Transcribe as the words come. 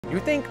You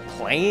think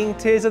playing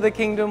Tears of the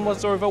Kingdom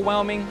was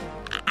overwhelming?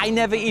 I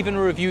never even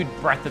reviewed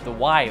Breath of the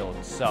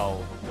Wild,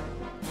 so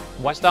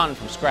we're starting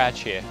from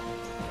scratch here.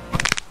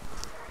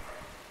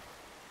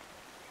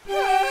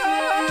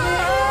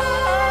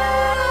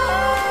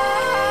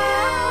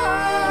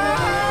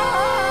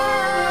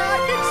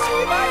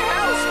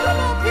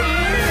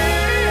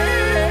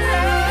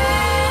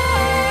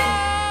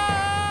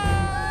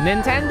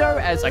 Nintendo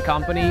as a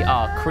company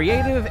are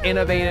creative,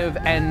 innovative,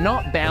 and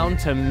not bound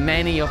to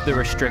many of the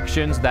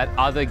restrictions that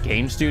other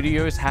game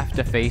studios have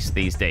to face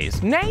these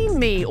days. Name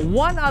me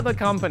one other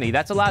company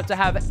that's allowed to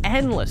have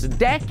endless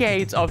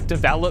decades of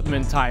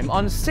development time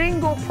on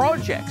single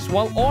projects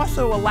while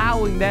also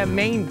allowing their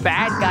main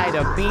bad guy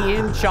to be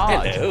in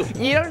charge. Hello.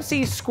 You don't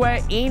see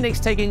Square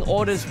Enix taking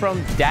orders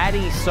from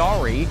Daddy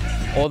Sorry,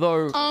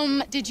 although...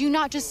 did you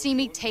not just see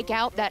me take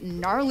out that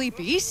gnarly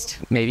beast?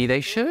 Maybe they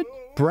should?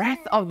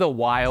 Breath of the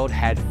Wild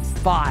had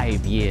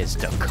 5 years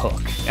to cook.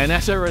 And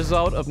as a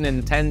result of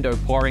Nintendo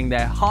pouring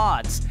their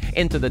hearts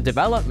into the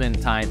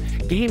development time,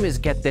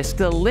 gamers get this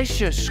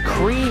delicious,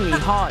 creamy,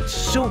 hot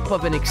soup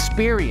of an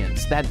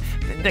experience that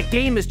the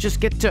gamers just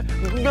get to...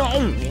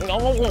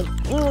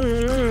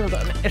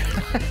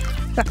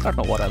 I don't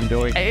know what I'm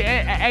doing.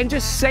 And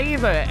just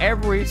savor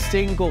every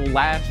single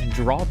last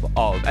drop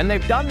of. And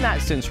they've done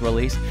that since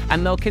release,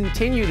 and they'll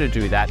continue to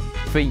do that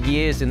for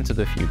years into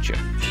the future.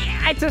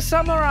 And to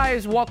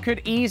summarize what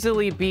could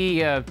easily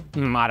be a,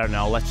 I don't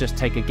know, let's just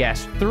take a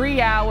guess,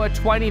 3-hour,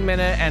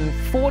 20-minute, and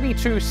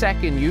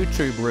 42-second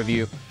YouTube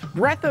review,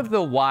 Breath of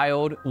the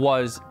Wild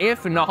was,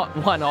 if not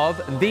one of,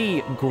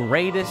 the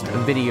greatest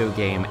video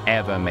game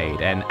ever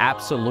made, and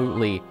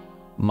absolutely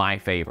my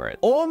favorite.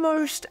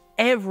 Almost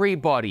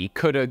everybody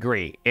could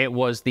agree it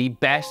was the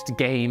best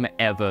game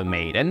ever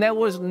made, and there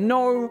was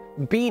no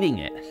beating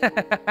it.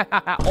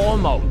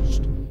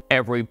 Almost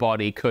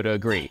everybody could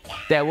agree.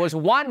 There was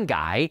one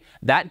guy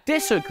that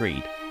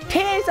disagreed.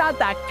 Tears of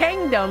the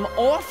Kingdom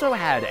also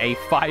had a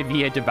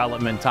 5-year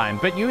development time,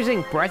 but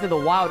using Breath of the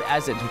Wild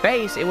as its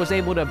base, it was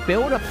able to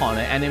build upon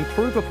it and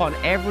improve upon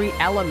every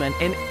element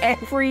in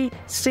every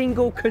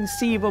single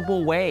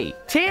conceivable way.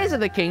 Tears of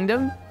the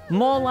Kingdom,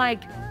 more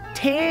like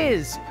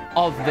Tears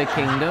of the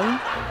Kingdom.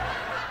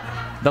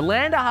 The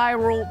land of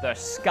Hyrule, the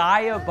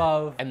sky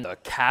above, and the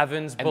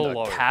caverns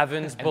below.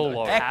 Caverns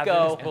below.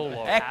 Echo,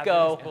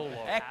 echo,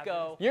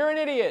 echo. You're an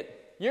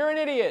idiot. You're an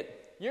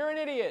idiot. You're an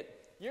idiot.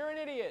 You're an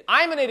idiot.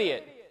 I'm an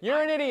idiot.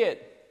 You're an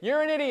idiot.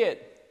 You're an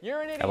idiot.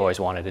 You're an idiot. I've always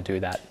wanted to do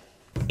that.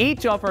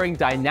 Each offering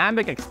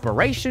dynamic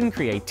exploration,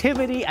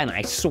 creativity, and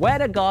I swear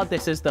to God,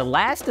 this is the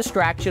last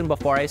distraction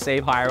before I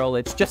save Hyrule.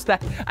 It's just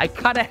that I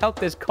gotta help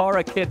this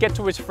Korra kid get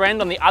to his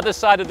friend on the other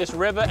side of this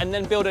river and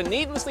then build a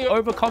needlessly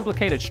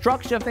overcomplicated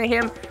structure for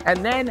him,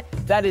 and then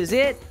that is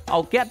it.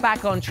 I'll get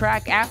back on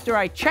track after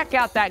I check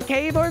out that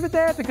cave over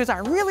there because I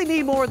really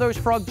need more of those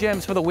frog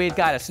gems for the weird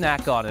guy to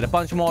snack on and a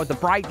bunch more of the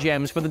bright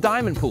gems for the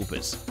diamond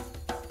poopers.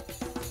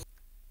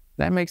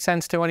 That makes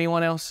sense to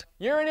anyone else?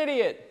 You're an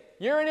idiot.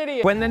 You're an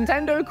idiot. When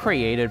Nintendo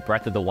created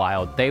Breath of the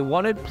Wild, they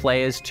wanted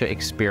players to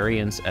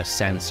experience a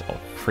sense of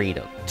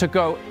freedom, to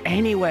go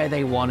anywhere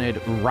they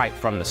wanted right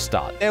from the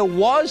start. There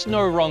was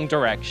no wrong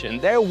direction.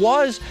 There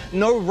was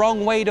no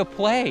wrong way to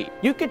play.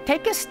 You could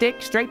take a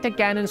stick straight to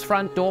Ganon's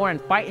front door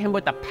and fight him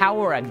with the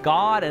power of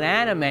God and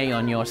anime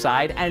on your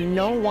side, and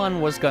no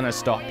one was gonna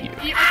stop you.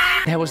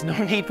 There was no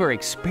need for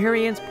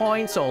experience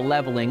points or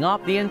leveling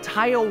up. The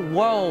entire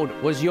world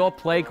was your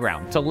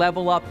playground to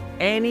level up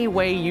any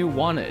way you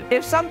wanted.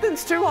 If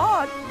something's too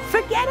hard,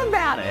 forget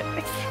about it.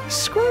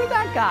 Screw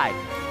that guy.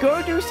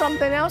 Go do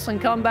something else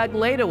and come back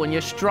later when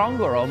you're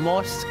stronger or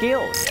more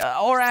skilled.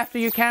 Or after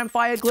you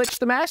campfire glitch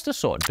the Master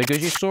Sword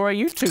because you saw a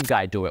YouTube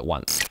guy do it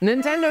once.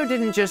 Nintendo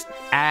didn't just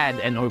add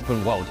an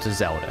open world to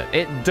Zelda.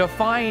 It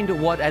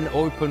defined what an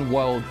open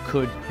world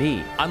could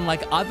be.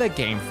 Unlike other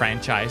game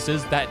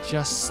franchises that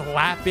just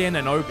slap in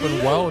an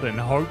open world and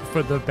hope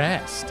for the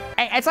best.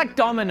 It's like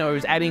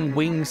Domino's adding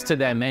wings to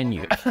their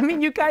menu. I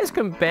mean, you guys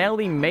can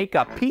barely make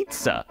a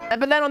pizza.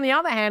 But then on the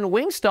other hand,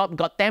 Wingstop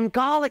got them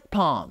garlic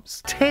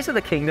palms. Tears of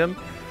the Kingdom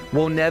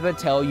will never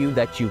tell you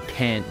that you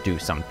can't do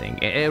something.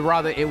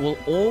 Rather, it will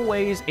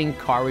always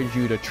encourage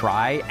you to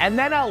try and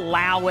then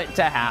allow it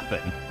to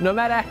happen, no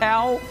matter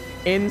how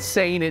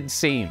insane it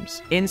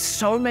seems. In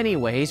so many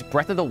ways,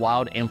 Breath of the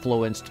Wild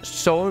influenced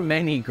so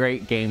many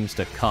great games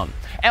to come.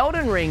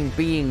 Elden Ring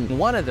being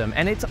one of them,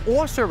 and it's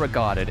also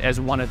regarded as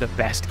one of the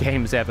best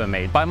games ever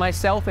made, by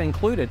myself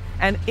included,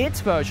 and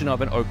its version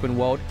of an open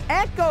world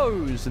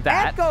echoes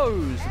that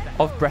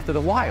of Breath of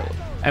the Wild.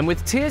 And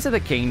with Tears of the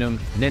Kingdom,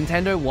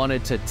 Nintendo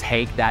wanted to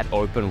take that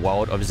open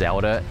world of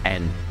Zelda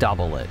and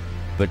double it.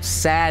 But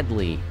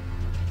sadly,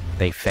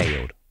 they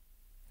failed.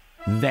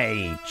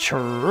 They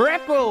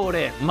tripled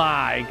it,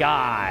 my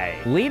guy!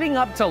 Leading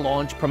up to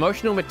launch,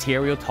 promotional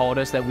material told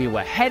us that we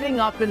were heading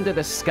up into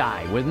the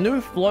sky with new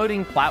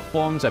floating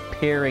platforms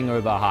appearing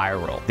over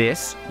Hyrule.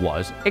 This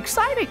was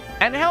exciting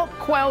and helped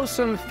quell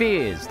some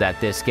fears that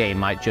this game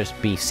might just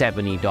be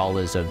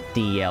 $70 of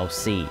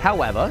DLC.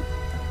 However,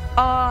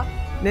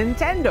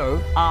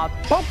 Nintendo are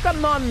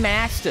Pokemon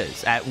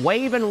masters at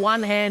waving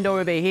one hand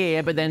over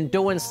here, but then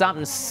doing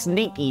something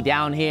sneaky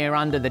down here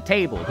under the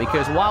table.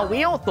 Because while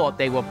we all thought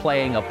they were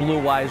playing a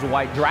Blue Eyes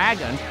White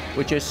Dragon,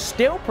 which is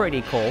still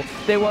pretty cool,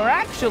 they were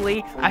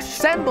actually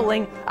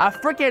assembling a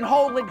freaking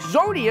whole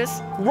Exodius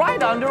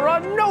right under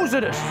our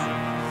noses.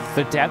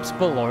 The depths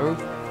below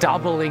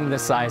doubling the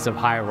size of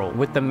Hyrule,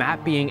 with the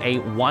map being a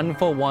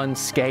 1-for-1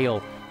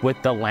 scale with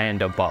the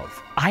land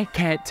above. I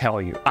can't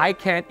tell you, I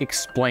can't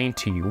explain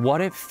to you what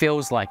it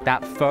feels like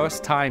that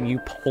first time you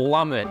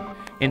plummet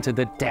into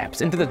the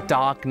depths, into the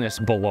darkness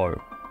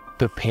below.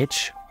 The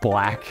pitch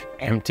black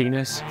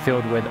emptiness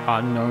filled with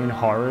unknown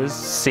horrors,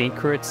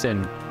 secrets,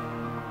 and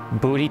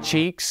booty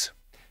cheeks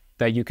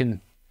that you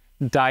can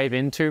dive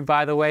into,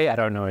 by the way. I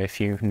don't know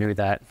if you knew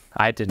that.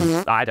 I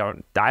didn't. I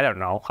don't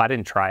know. I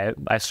didn't try it.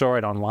 I saw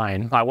it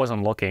online. I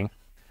wasn't looking.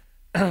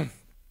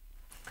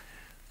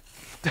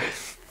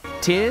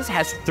 Tears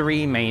has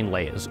 3 main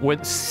layers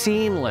with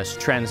seamless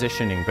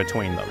transitioning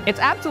between them. It's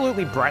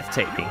absolutely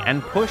breathtaking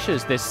and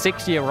pushes this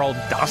 6-year-old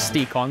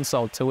dusty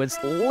console to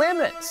its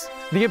limits.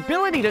 The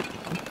ability to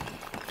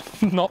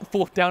not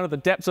fall down to the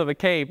depths of a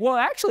cave. Well,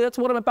 actually, that's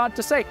what I'm about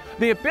to say.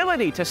 The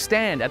ability to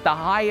stand at the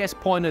highest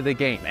point of the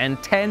game and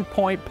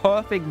 10-point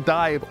perfect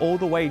dive all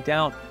the way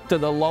down to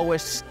the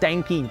lowest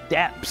stanky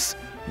depths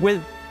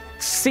with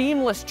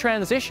seamless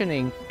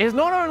transitioning is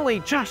not only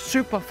just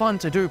super fun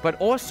to do, but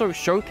also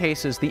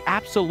showcases the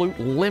absolute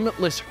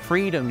limitless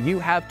freedom you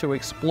have to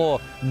explore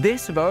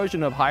this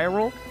version of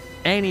Hyrule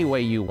any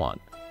way you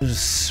want.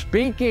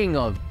 Speaking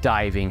of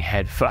diving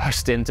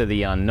headfirst into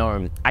the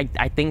unknown,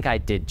 I think I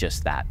did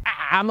just that.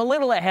 I'm a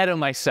little ahead of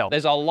myself.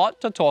 There's a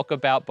lot to talk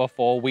about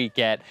before we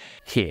get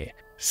here.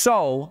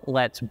 So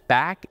let's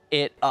back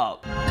it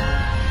up.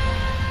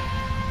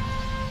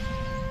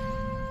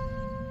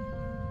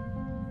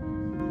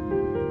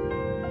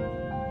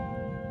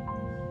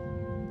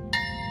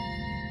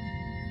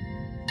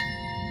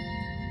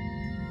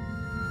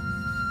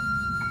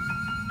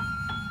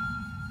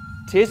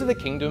 Tears of the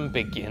Kingdom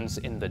begins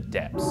in the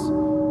depths.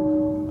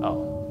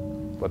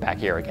 Oh, we're back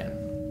here again.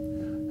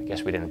 I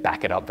guess we didn't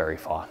back it up very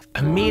far.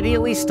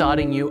 Immediately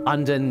starting you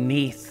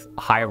underneath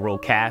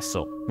Hyrule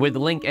Castle, with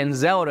Link and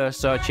Zelda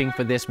searching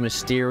for this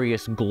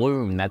mysterious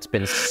gloom that's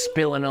been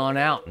spilling on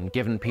out and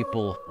giving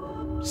people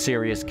a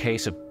serious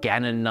case of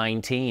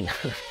Ganon-19.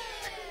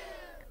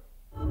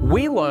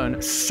 We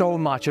learn so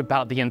much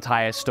about the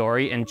entire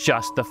story in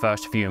just the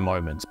first few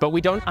moments, but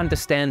we don't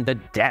understand the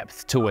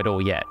depth to it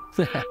all yet.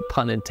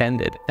 Pun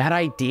intended. That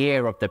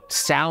idea of the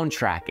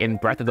soundtrack in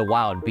Breath of the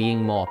Wild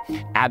being more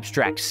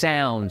abstract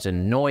sounds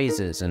and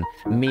noises, and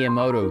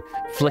Miyamoto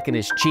flicking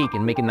his cheek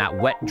and making that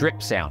wet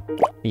drip sound,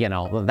 you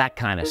know, that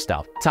kind of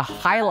stuff. To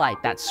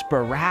highlight that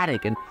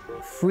sporadic and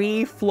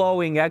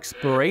free-flowing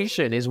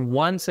exploration is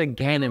once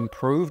again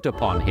improved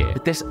upon here.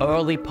 With this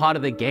early part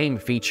of the game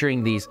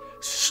featuring these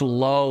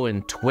slow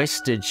and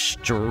twisted,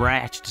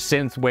 stretched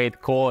synthwave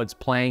chords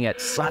playing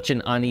at such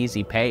an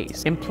uneasy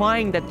pace,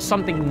 implying that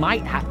something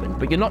might happen,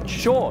 but you're not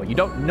sure, you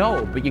don't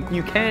know, but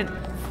you can't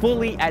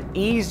fully at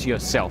ease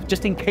yourself,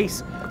 just in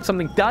case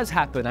something does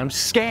happen. I'm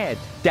scared,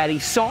 Daddy,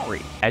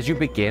 sorry. As you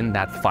begin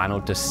that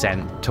final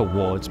descent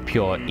towards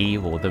pure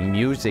evil, the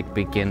music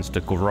begins to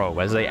grow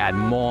as they add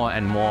more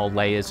and more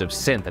layers of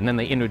synth, and then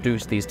they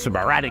introduce these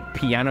sporadic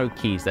piano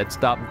keys that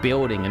start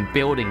building and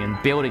building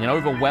and building and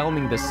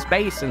overwhelming the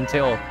space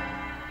until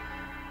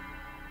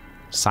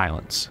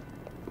silence.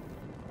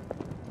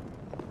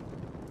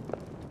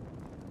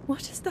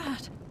 What is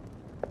that?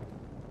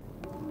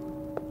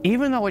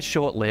 Even though it's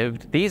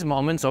short-lived, these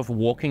moments of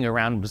walking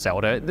around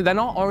Zelda, they're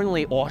not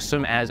only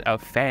awesome as a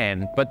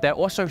fan, but they're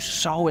also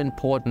so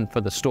important for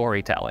the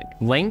storytelling.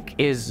 Link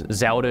is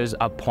Zelda's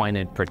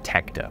appointed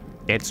protector.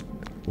 It's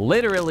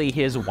literally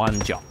his one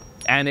job,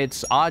 and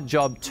it's our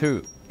job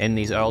too in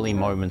these early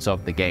moments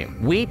of the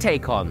game. We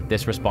take on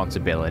this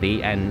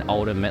responsibility and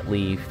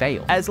ultimately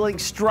fail, as Link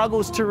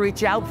struggles to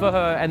reach out for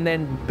her and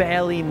then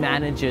barely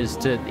manages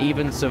to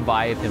even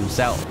survive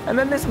himself. And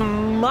then this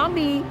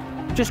mummy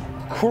just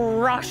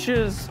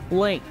crushes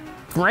Link,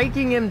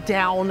 breaking him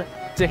down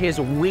to his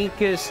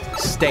weakest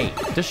state,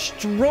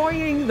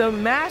 destroying the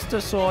Master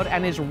Sword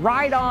and his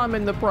right arm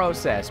in the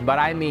process. But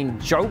I mean,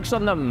 joke's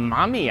on the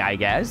mummy, I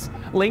guess.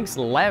 Link's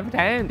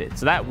left-handed,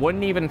 so that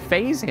wouldn't even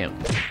faze him.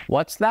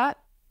 What's that?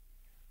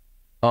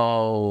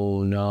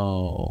 Oh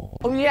no.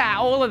 Oh yeah,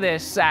 all of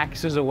this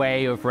acts as a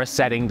way of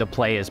resetting the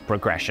player's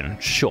progression.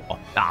 Sure,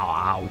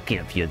 I'll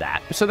give you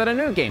that. So that a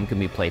new game can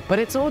be played, but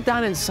it's all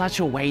done in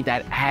such a way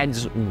that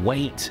adds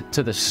weight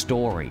to the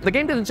story. The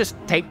game doesn't just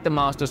take the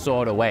Master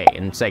Sword away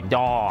and say,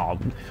 oh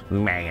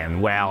man,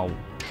 well,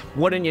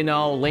 wouldn't you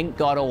know, Link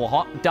got all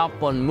hopped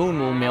up on Moo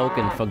Moo milk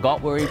and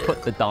forgot where he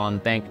put the darn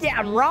thing.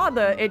 Yeah,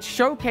 rather, it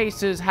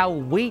showcases how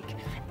weak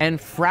and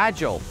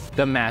fragile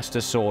the Master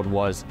Sword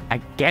was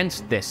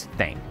against this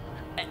thing.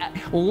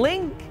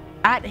 Link,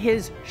 at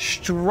his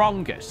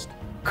strongest,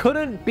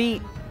 couldn't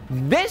beat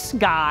this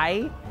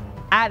guy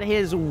at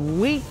his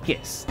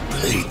weakest.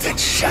 Blade that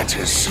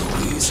shatters so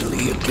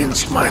easily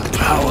against my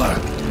power.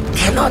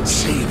 cannot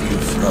save you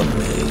from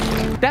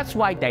me. That's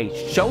why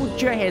they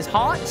showed you his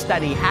hearts,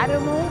 that he had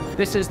them all.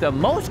 This is the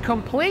most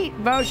complete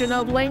version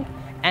of Link,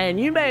 and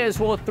you may as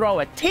well throw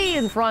a T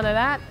in front of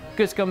that,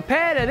 because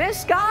compared to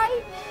this guy,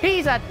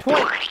 he's a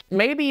twink.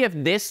 Maybe if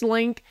this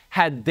Link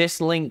had this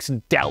Link's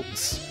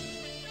delts.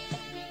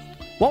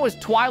 What was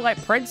Twilight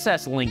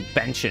Princess Link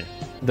benching?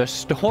 The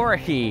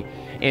story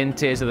in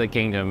Tears of the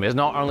Kingdom is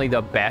not only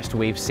the best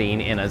we've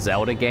seen in a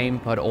Zelda game,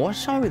 but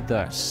also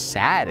the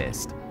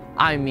saddest.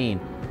 I mean,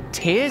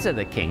 Tears of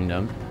the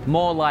Kingdom,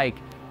 more like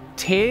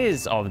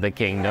Tears of the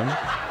Kingdom.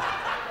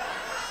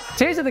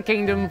 Tears of the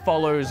Kingdom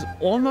follows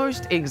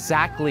almost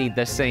exactly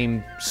the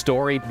same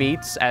story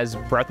beats as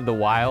Breath of the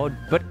Wild,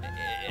 but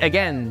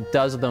again,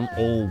 does them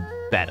all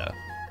better.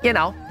 You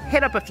know,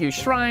 hit up a few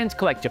shrines,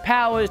 collect your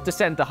powers,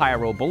 descend to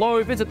Hyrule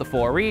below, visit the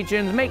 4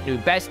 regions, make new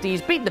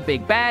besties, beat the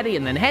big baddie,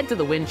 and then head to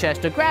the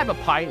Winchester, grab a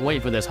pint, and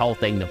wait for this whole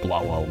thing to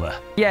blow over.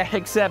 Yeah,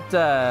 except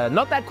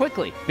not that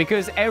quickly,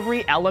 because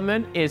every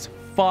element is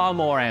far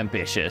more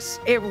ambitious.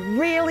 It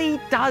really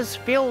does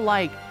feel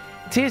like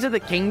Tears of the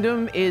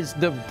Kingdom is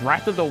the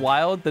Breath of the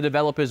Wild the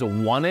developers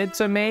wanted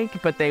to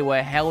make, but they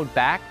were held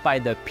back by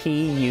the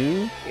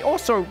PU.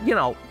 Also, you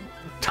know,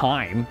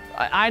 time.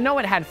 I know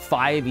it had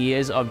 5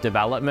 years of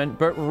development,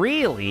 but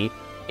really,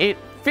 it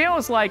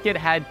feels like it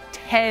had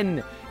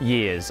 10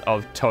 years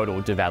of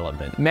total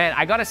development. Man,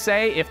 I gotta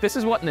say, if this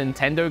is what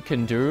Nintendo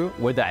can do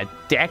with a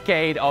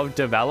decade of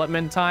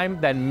development time,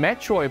 then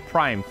Metroid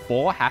Prime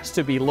 4 has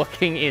to be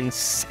looking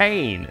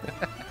insane.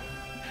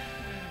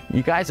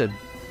 You guys are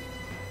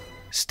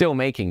still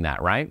making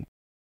that, right?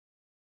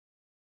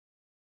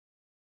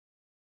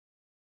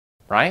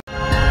 Right?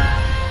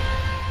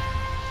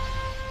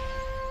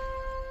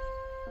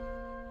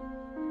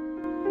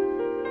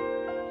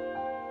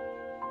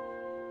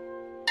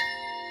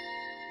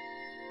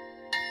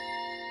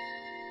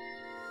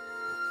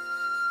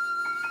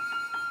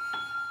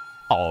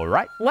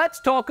 Alright, let's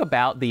talk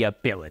about the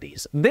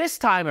abilities. This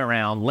time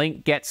around,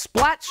 Link gets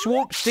Splat,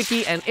 Swoop,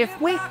 Sticky, and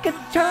If We Could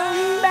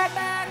Turn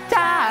Back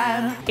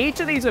Time. Each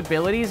of these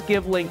abilities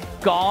give Link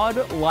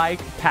god-like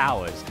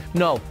powers.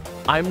 No,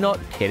 I'm not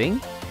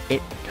kidding.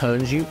 It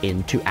turns you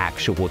into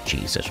actual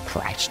Jesus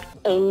Christ.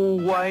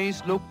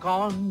 Always look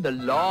on the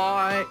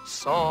light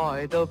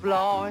side of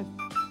life.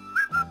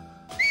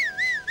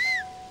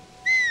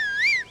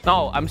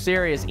 No, I'm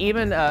serious.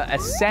 Even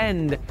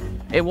Ascend,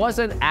 it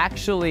wasn't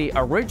actually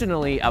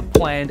originally a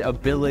planned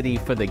ability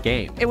for the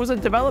game. It was a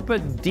developer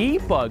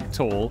debug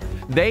tool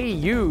they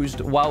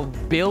used while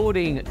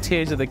building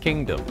Tears of the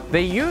Kingdom.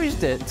 They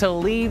used it to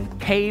leave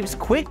caves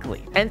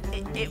quickly, and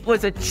it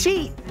was a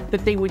cheat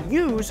that they would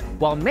use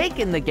while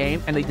making the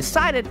game, and they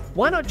decided,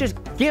 why not just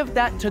give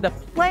that to the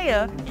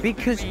player,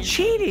 because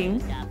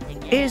cheating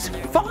is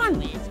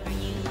fun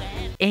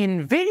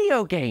in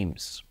video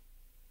games.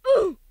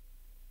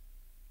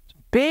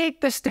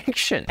 Big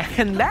distinction.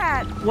 And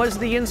that was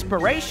the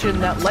inspiration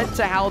that led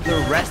to how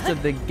the rest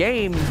of the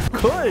game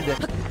could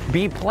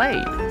be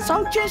played.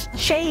 So just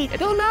cheat. It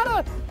doesn't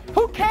matter.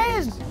 Who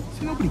cares?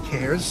 Nobody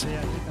cares.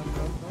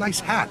 Nice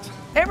hat.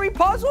 Every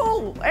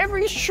puzzle,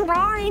 every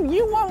shrine,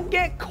 you won't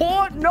get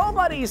caught.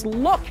 Nobody's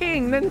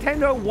looking.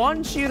 Nintendo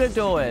wants you to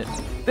do it.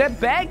 They're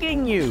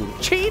begging you.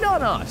 Cheat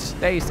on us.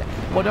 They say,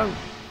 well, don't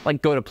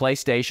like go to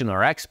PlayStation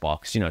or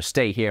Xbox, you know,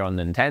 stay here on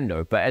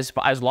Nintendo. But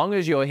as long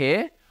as you're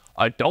here,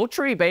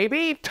 adultery,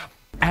 baby.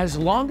 As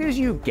long as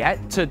you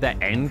get to the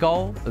end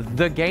goal,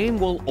 the game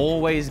will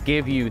always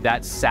give you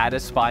that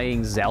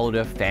satisfying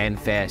Zelda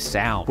fanfare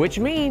sound, which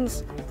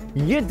means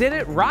you did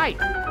it right.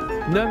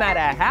 No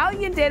matter how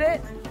you did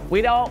it,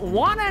 we don't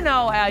want to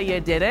know how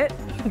you did it.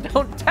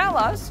 Don't tell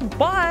us,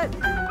 but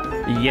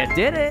you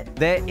did it.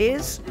 There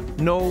is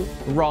no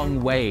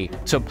wrong way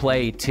to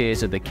play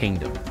Tears of the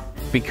Kingdom,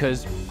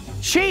 because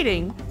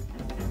cheating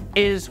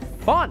is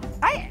fun.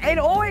 It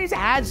always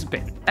has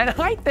been. And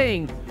I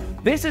think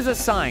this is a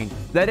sign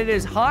that it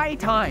is high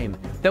time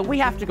that we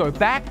have to go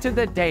back to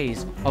the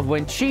days of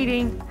when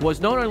cheating was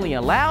not only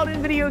allowed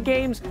in video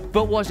games,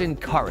 but was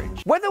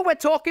encouraged. Whether we're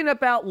talking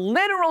about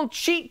literal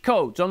cheat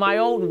codes on my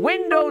old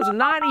Windows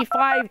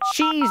 95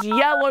 cheese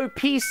yellow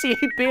PC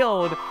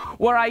build,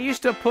 where I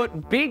used to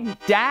put Big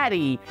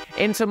Daddy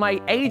into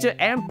my Age of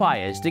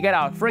Empires to get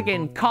a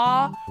friggin'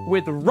 car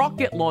with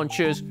rocket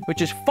launchers,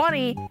 which is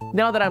funny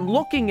now that I'm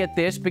looking at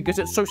this because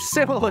it's so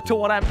similar to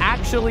what I'm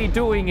actually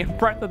doing in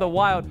Breath of the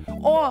Wild.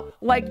 Or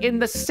like in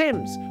The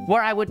Sims,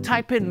 where I would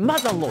type in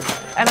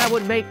Motherlode and I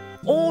would make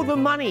all the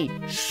money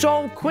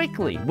so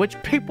quickly,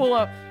 which people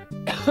are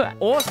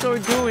also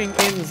doing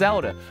in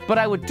Zelda. But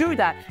I would do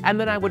that, and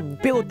then I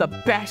would build the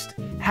best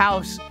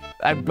house,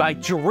 my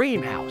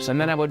dream house, and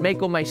then I would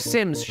make all my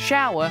Sims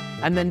shower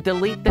and then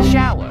delete the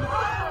shower.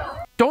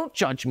 Don't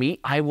judge me,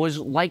 I was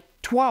like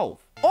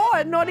 12.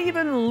 Or not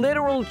even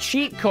literal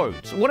cheat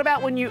codes. What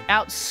about when you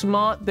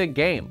outsmart the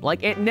game?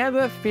 Like, it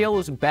never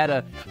feels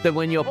better than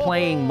when you're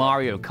playing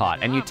Mario Kart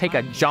and you take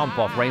a jump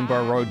off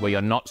Rainbow Road where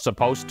you're not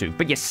supposed to,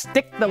 but you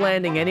stick the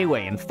landing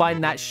anyway and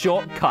find that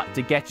shortcut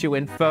to get you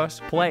in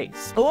first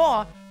place.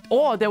 Or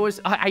Or there was,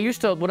 I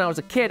used to, when I was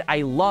a kid,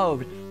 I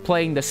loved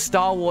playing the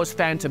Star Wars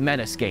Phantom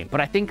Menace game,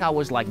 but I think I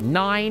was like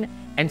 9,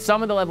 and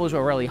some of the levels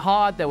were really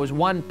hard. There was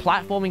one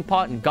platforming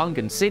part in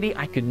Gungan City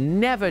I could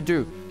never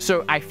do.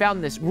 So I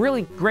found this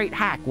really great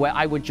hack where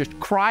I would just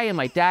cry and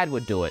my dad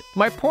would do it.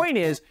 My point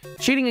is,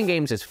 cheating in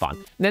games is fun.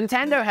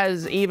 Nintendo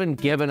has even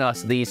given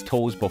us these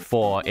tools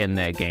before in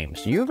their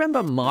games. You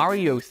remember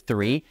Mario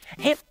 3?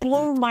 It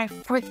blew my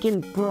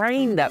freaking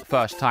brain that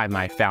first time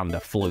I found the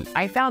flute.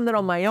 I found it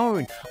on my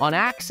own, on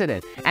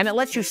accident, and it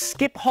lets you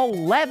skip whole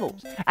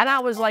levels. And I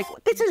was like,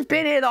 this has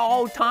been here the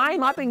whole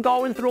time. I've been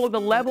going through all the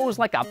levels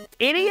like a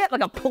idiot,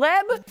 like a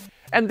pleb,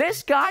 and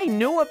this guy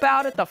knew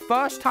about it the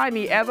first time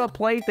he ever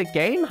played the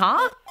game,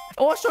 huh?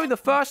 Also, the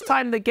first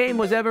time the game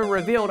was ever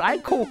revealed,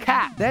 I'd call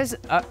cat. There's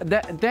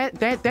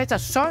a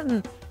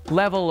certain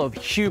level of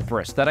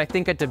hubris that I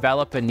think a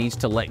developer needs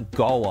to let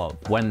go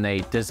of when they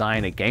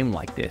design a game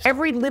like this.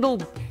 Every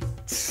little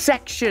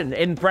section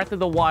in Breath of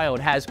the Wild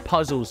has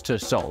puzzles to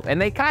solve, and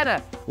they kind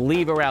of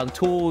leave around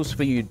tools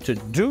for you to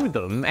do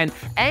them, and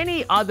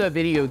any other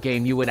video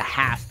game you would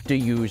have to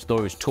use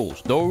those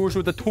tools. Those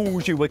were the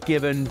tools you were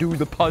given, do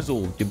the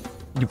puzzle, you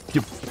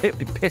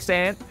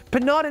pissant.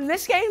 But not in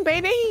this game,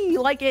 baby!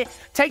 Like,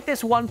 take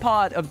this one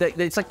part of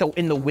it's like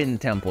in the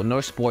Wind Temple, no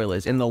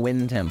spoilers, in the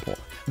Wind Temple.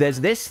 There's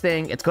this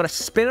thing, it's got to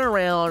spin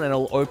around and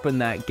it'll open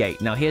that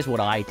gate. Now here's what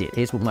I did,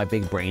 here's what my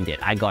big brain did.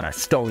 I got a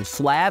stone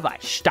slab, I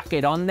stuck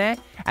it on there,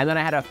 and then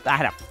I had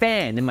a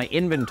fan in my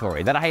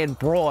inventory that I had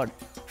brought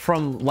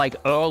from like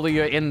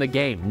earlier in the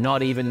game,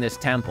 not even this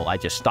temple. I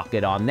just stuck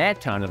it on there,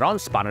 turned it on,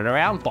 spun it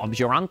around, Bob's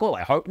your uncle.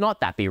 I hope not,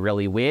 that'd be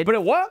really weird, but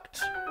it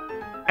worked.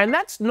 And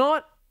that's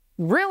not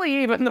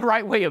really even the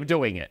right way of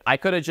doing it. I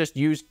could have just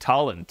used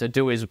Tullen to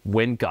do his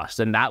wind gust,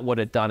 and that would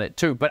have done it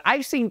too. But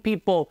I've seen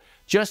people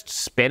just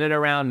spin it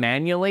around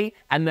manually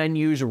and then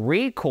use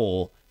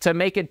recall to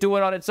make it do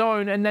it on its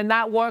own, and then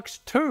that works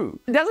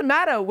too. It doesn't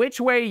matter which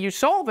way you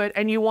solve it,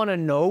 and you want to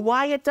know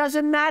why it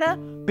doesn't matter?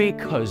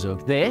 Because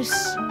of this.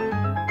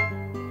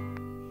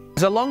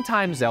 As a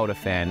longtime Zelda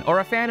fan, or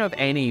a fan of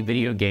any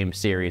video game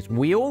series,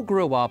 we all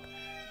grew up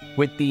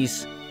with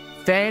these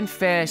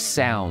fanfare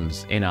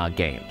sounds in our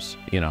games.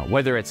 You know,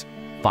 whether it's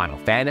Final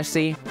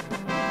Fantasy,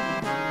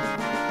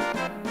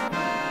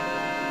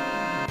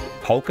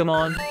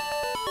 Pokemon,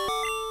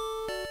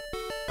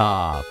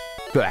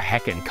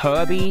 heckin'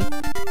 Kirby,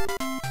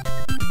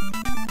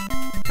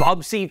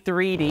 Bubsy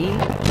 3D.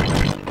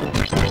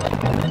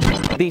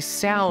 These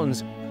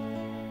sounds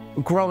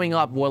growing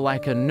up were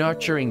like a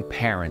nurturing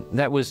parent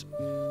that was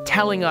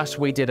telling us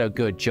we did a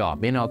good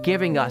job, you know,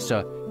 giving us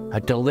a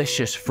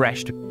delicious,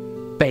 fresh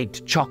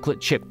baked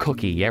chocolate chip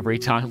cookie every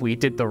time we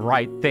did the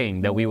right thing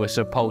that we were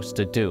supposed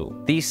to do.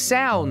 These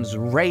sounds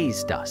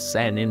raised us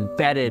and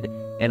embedded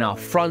in our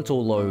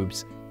frontal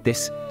lobes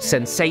this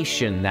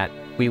sensation that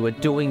we were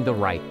doing the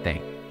right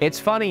thing. It's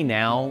funny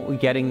now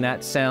getting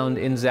that sound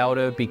in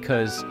Zelda,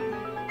 because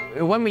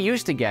when we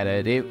used to get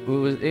it,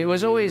 it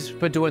was always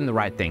for doing the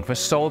right thing, for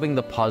solving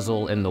the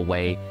puzzle in the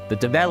way the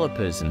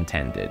developers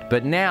intended.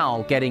 But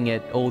now, getting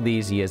it all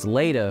these years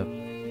later,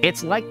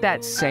 it's like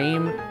that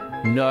same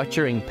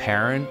nurturing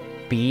parent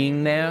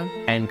being there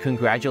and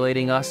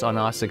congratulating us on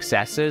our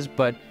successes,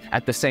 but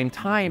at the same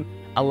time,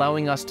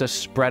 allowing us to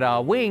spread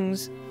our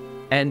wings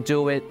and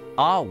do it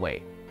our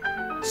way.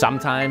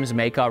 Sometimes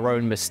make our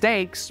own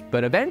mistakes,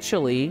 but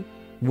eventually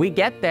we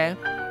get there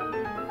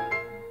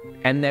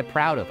and they're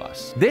proud of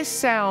us. This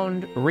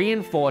sound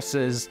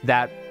reinforces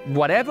that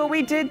whatever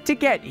we did to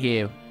get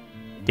here,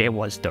 it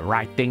was the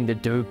right thing to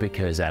do,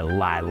 because at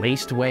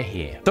least we're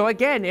here. So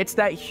again, it's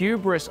that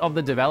hubris of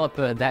the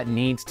developer that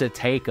needs to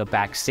take a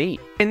back seat.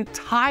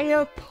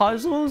 Entire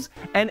puzzles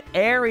and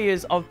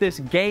areas of this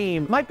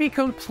game might be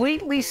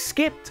completely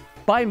skipped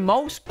by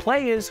most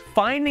players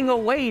finding a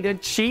way to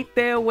cheat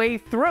their way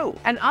through.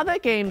 And other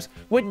games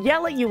would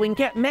yell at you and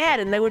get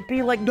mad, and they would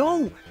be like,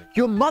 no,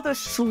 your mother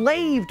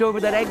slaved over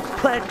that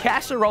eggplant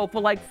casserole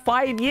for like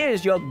 5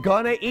 years. You're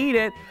gonna eat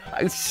it.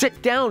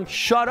 Sit down,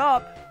 shut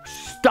up,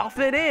 stuff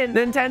it in.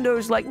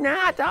 Nintendo's like,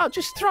 nah, dog,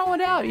 just throw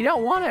it out. You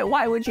don't want it.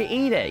 Why would you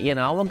eat it? You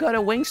know, we'll go to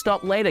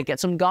Wingstop later, get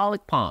some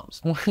garlic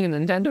palms.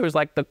 Nintendo's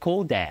like the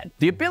cool dad.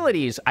 The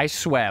abilities, I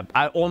swear,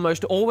 are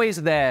almost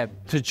always there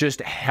to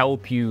just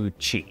help you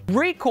cheat.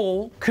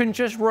 Recall can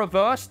just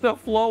reverse the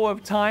flow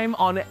of time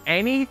on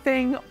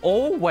anything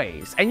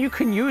always, and you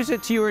can use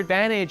it to your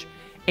advantage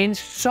in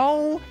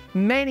so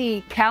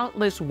many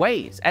countless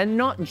ways, and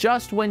not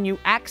just when you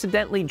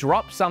accidentally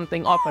drop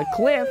something off a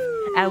cliff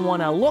and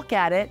want to look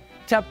at it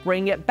to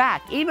bring it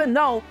back. Even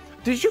though,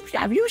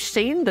 have you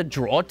seen the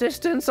draw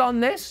distance on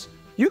this?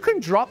 You can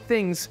drop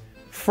things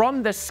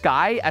from the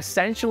sky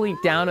essentially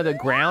down to the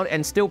ground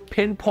and still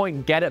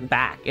pinpoint get it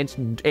back.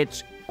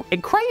 It's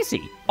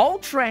crazy.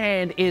 Ultra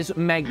Hand is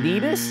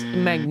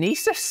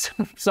magnesis,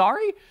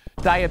 sorry?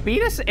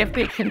 Diabetes if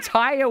the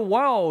entire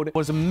world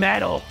was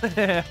metal.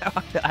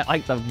 I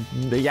like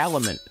the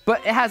element. But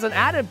it has an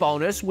added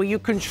bonus where you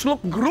can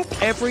group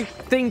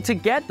everything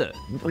together.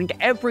 Like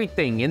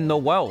everything in the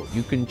world,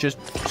 you can just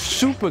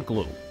super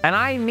glue. And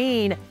I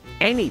mean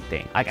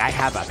anything. Like, I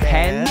have a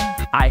pen,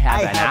 I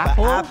have an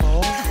apple.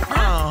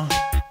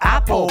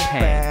 Apple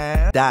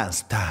pen.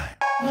 Dance time.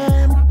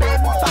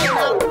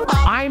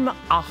 I'm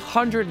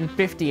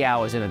 150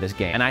 hours into this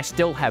game, and I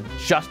still have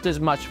just as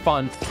much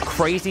fun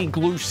crazy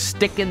glue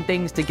sticking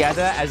things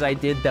together as I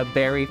did the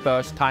very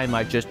first time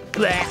I just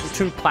bleh,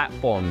 2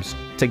 platforms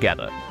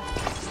together.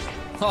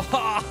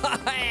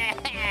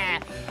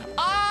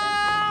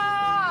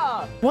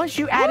 Once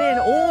you add in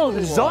all the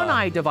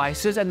Zonai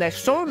devices, and there's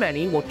so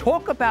many, we'll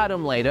talk about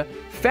them later,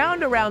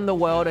 found around the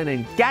world, and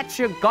then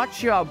gotcha,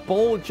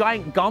 ball,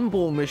 giant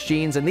gumball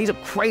machines, and these are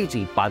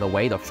crazy, by the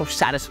way. They're so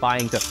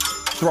satisfying to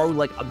throw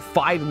like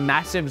 5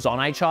 massive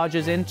Zonai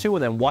charges into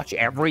and then watch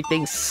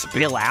everything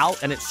spill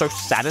out, and it's so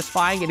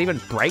satisfying. It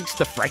even breaks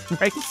the frame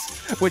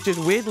rates, which is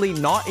weirdly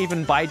not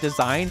even by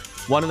design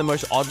one of the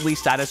most oddly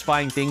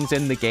satisfying things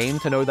in the game,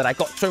 to know that I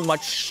got so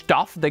much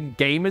stuff the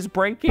game is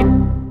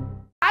breaking.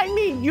 I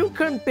mean, you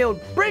can build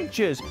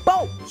bridges,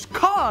 boats,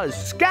 cars,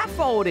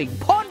 scaffolding,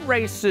 pod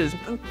races,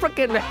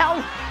 freaking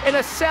hell in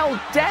a cell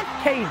death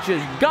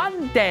cages,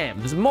 gun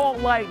dams, more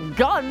like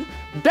gun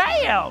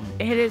damn.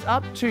 It is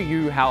up to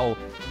you how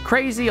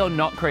crazy or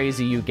not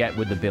crazy you get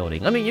with the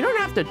building. I mean, you don't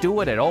have to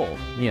do it at all,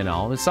 you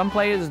know. Some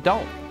players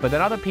don't, but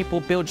then other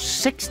people build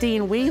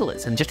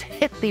 16-wheelers and just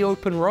hit the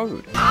open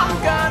road.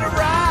 I'm gonna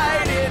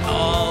ride it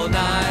all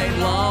night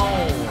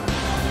long.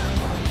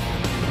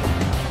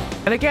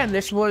 And again,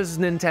 this was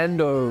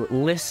Nintendo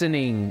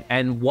listening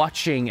and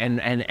watching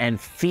and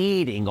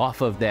feeding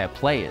off of their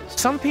players.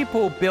 Some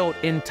people built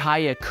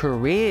entire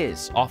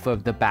careers off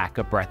of the back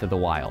of Breath of the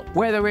Wild.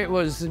 Whether it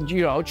was,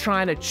 you know,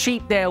 trying to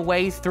cheat their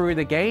way through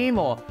the game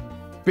or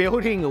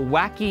building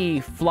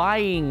wacky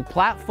flying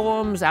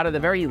platforms out of the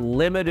very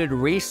limited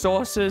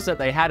resources that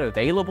they had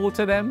available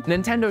to them.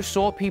 Nintendo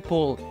saw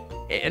people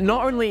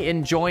not only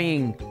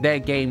enjoying their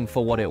game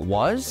for what it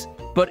was,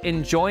 but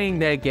enjoying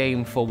their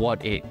game for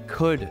what it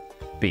could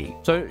be.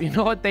 So you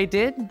know what they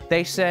did?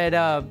 They said,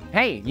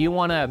 hey, you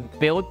want to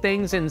build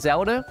things in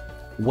Zelda?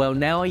 Well,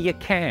 now you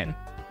can.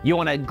 You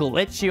want to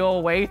glitch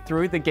your way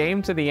through the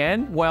game to the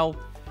end? Well,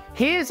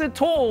 here's a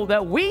tool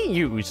that we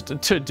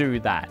used to do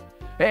that.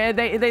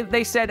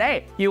 They said,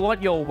 hey, you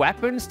want your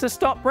weapons to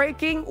stop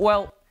breaking?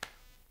 Well,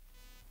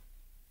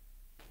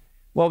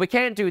 we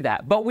can't do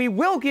that, but we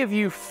will give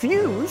you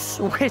Fuse,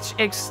 which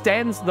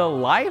extends the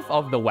life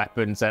of the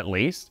weapons at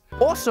least.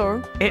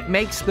 Also, it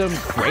makes them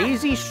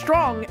crazy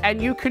strong, and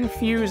you can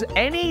fuse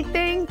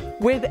anything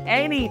with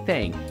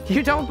anything.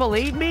 You don't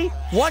believe me?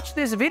 Watch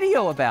this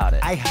video about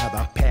it. I have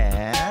a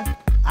pen.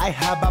 I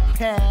have a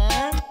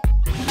pen.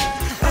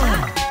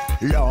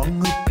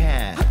 Long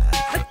pen.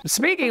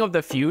 Speaking of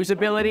the fuse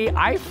ability,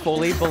 I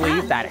fully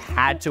believe that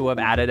had to have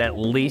added at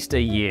least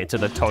a year to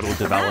the total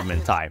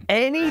development time.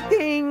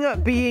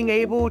 Anything being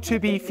able to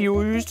be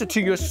fused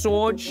to your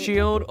sword,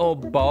 shield, or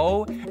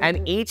bow,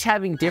 and each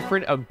having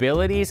different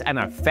abilities and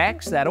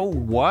effects that all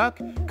work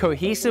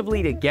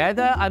cohesively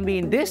together. I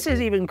mean, this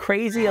is even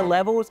crazier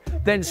levels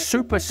than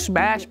Super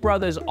Smash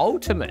Bros.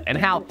 Ultimate, and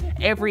how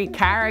every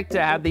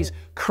character have these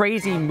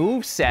crazy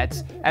move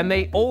sets and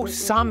they all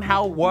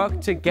somehow work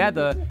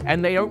together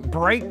and they don't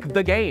break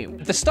the game.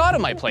 At the start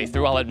of my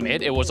playthrough, I'll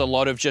admit, it was a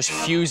lot of just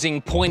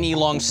fusing pointy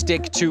long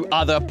stick to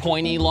other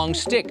pointy long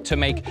stick to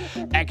make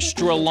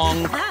extra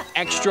long,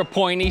 extra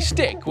pointy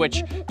stick,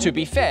 which, to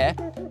be fair,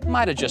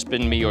 might have just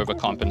been me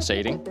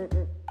overcompensating.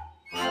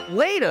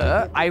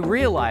 Later, I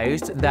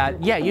realized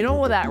that, yeah, you know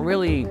what that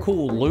really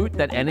cool loot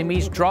that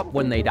enemies drop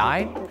when they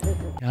die?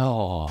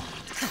 Oh,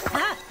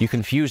 you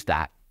can fuse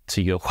that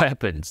to your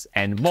weapons,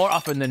 and more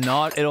often than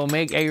not, it'll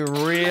make a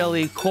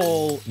really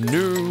cool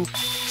new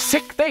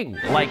sick thing.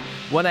 Like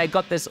when I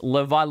got this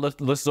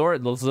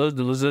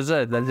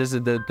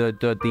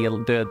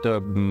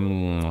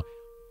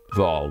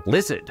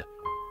lizard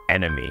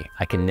enemy.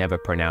 I can never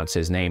pronounce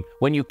his name.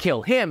 When you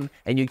kill him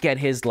and you get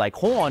his like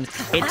horn,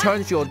 it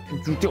turns your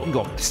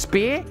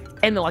spear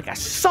into like a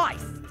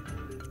scythe.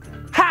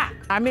 Ha!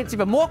 I mean, it's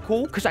even more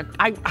cool because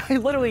I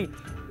literally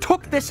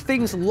took this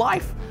thing's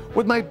life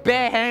with my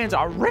bare hands.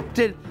 I ripped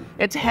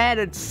its head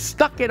and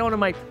stuck it onto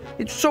my...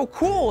 It's so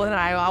cool, and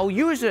I'll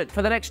use it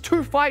for the next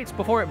 2 fights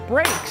before it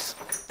breaks.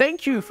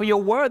 Thank you for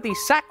your worthy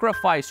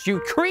sacrifice, you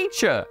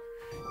creature.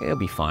 He'll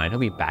be fine. He'll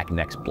be back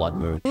next Blood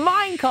Moon.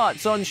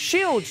 Minecarts on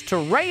shields to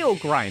rail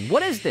grind.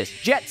 What is this?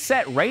 Jet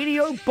set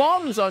radio?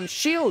 Bombs on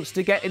shields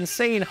to get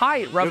insane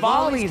height.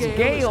 Rivali's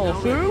Gale.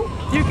 Who?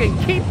 You can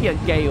keep your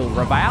Gale,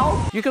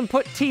 Rival. You can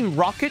put Team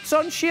Rockets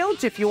on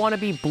shields if you want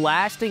to be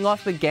blasting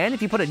off again.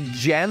 If you put a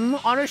gem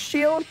on a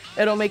shield,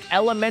 it'll make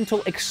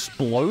elemental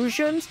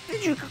explosions.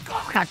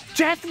 A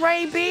Death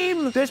Ray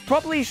Beam? There's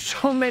probably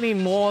so many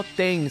more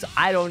things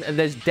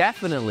there's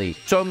definitely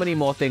so many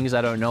more things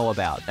I don't know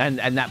about. And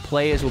that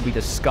players will be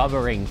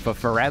discovering for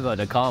forever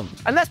to come.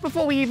 And that's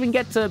before we even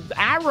get to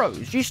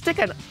arrows. You stick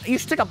an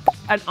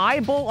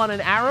eyeball on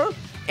an arrow,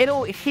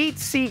 it'll heat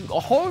seek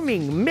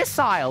homing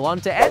missile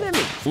onto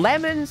enemies.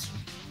 Lemons,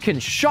 can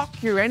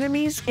shock your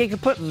enemies. It can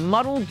put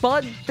muddle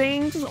bud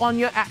things on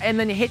your, and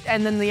then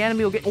the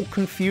enemy will get all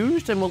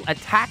confused and will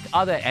attack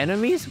other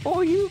enemies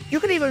for you. You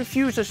can even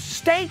fuse a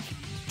stake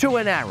to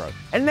an arrow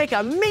and make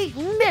a meat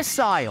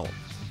missile.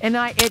 And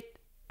it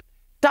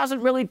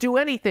doesn't really do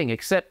anything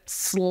except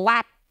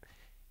slap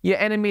your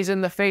enemies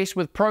in the face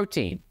with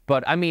protein.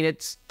 But I mean,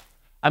 it's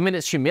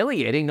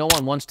humiliating. No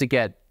one wants to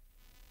get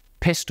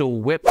pistol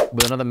whipped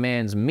with another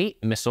man's meat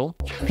missile.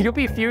 You'll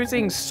be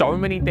fusing so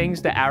many things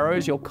to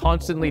arrows, you'll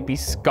constantly be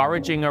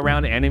scurrying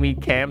around enemy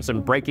camps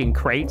and breaking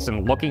crates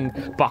and looking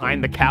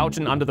behind the couch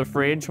and under the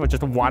fridge for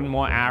just one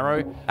more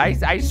arrow.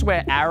 I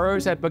swear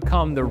arrows have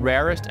become the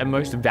rarest and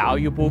most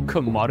valuable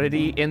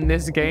commodity in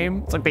this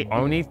game. It's like the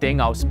only thing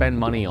I'll spend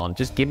money on.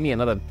 Just give me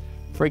another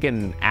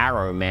friggin'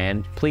 arrow,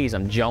 man. Please,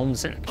 I'm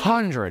jonesing.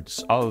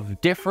 Hundreds of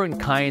different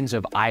kinds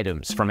of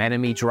items, from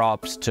enemy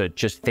drops to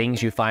just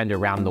things you find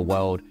around the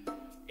world.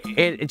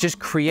 It just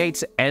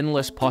creates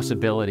endless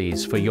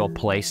possibilities for your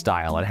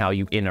playstyle and how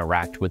you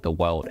interact with the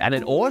world. And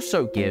it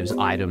also gives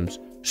items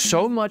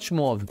so much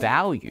more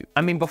value.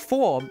 I mean,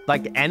 before,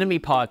 like, enemy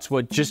parts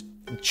were just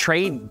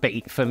trade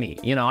bait for me.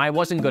 You know, I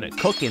wasn't good at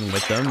cooking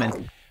with them,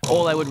 and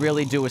all I would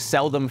really do is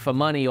sell them for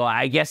money, or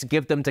I guess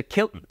give them to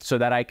Kilton so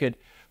that I could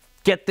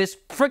get this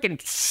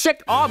freaking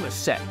sick armor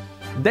set.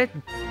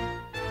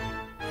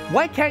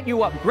 Why can't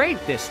you upgrade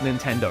this,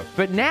 Nintendo?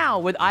 But now,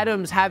 with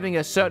items having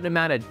a certain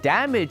amount of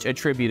damage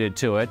attributed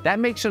to it, that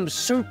makes them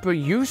super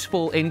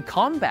useful in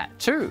combat,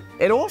 too.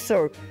 It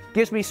also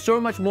gives me so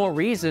much more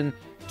reason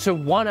to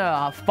want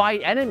to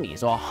fight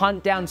enemies or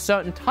hunt down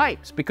certain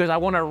types, because I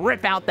want to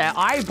rip out their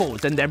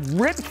eyeballs and their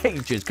rib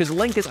cages, because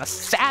Link is a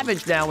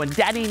savage now and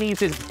Daddy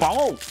needs his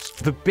balls.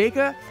 The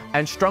bigger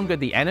and stronger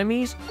the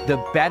enemies, the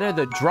better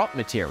the drop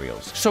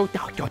materials. So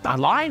the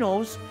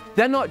Lionels,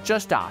 they're not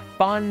just a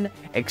fun,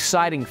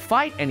 exciting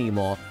fight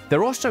anymore,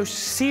 they're also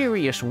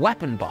serious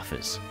weapon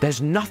buffers.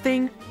 There's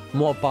nothing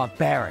more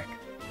barbaric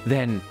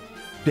than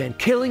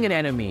killing an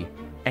enemy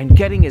and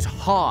getting his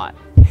heart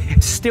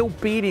still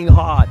beating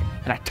hard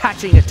and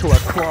attaching it to a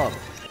club,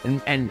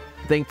 and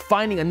then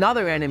finding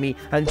another enemy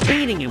and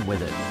beating him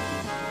with it.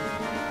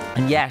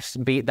 And yes,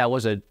 that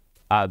was a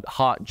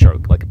heart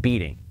joke, like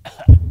beating.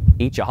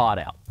 Eat your heart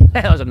out.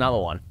 That was another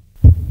one.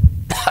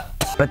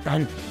 But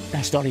then,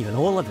 that's not even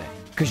all of it,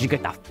 because you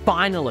get the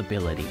final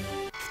ability.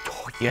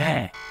 Oh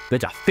yeah,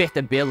 there's a fifth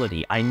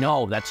ability. I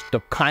know, that's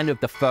the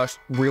first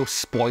real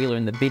spoiler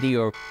in the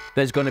video.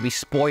 There's gonna be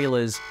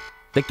spoilers.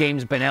 The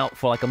game's been out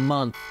for like a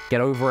month.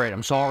 Get over it,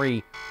 I'm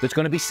sorry. There's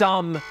gonna be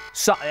some,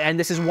 and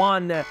this is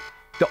one, the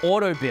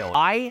auto build.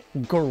 I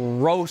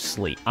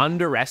grossly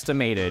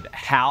underestimated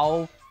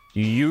how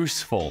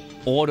useful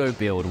auto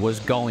build was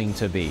going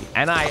to be.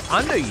 And I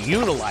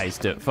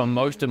underutilized it for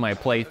most of my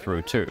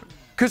playthrough too.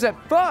 Because at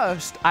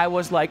first, I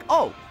was like,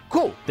 oh,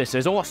 cool, this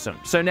is awesome.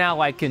 So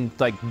now I can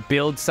like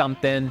build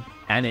something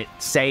and it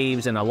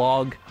saves in a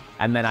log,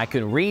 and then I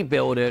can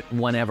rebuild it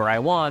whenever I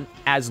want,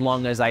 as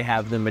long as I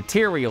have the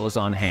materials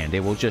on hand. It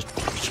will just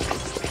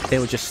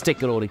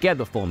stick it all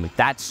together for me.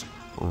 That's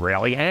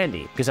really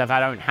handy, because if I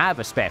don't have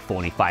a spare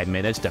 45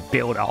 minutes to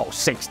build a whole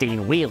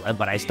 16-wheeler,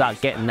 but I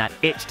start getting that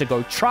itch to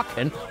go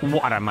trucking,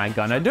 what am I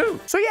gonna do?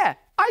 So yeah,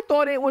 I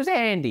thought it was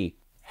handy.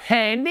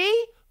 Handy?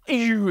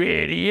 You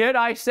idiot,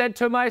 I said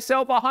to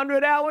myself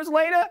 100 hours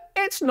later.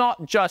 It's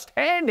not just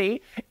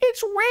handy,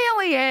 it's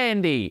really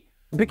handy.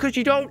 Because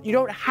you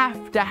don't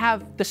have to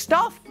have the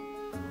stuff.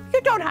 You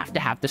don't have to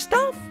have the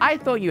stuff. I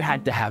thought you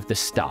had to have the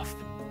stuff.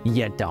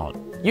 You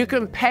don't. You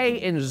can pay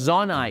in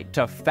Zonite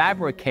to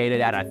fabricate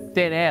it out of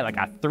thin air like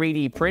a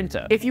 3D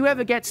printer. If you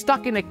ever get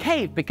stuck in a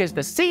cave because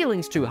the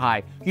ceiling's too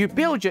high, you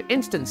build your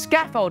instant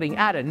scaffolding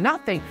out of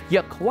nothing,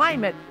 you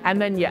climb it, and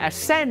then you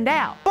ascend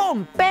out.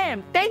 Boom,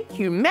 bam, thank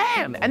you,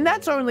 ma'am. And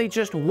that's only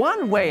just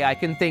one way I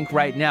can think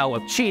right now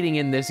of cheating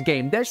in this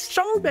game. There's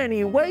so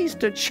many ways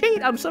to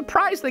cheat. I'm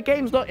surprised the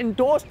game's not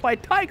endorsed by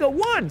Tiger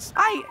Woods.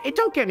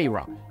 Don't get me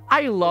wrong.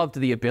 I loved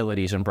the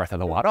abilities in Breath of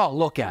the Wild. Oh,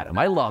 look at them.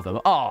 I love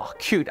them. Oh,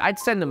 cute. I'd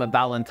send them a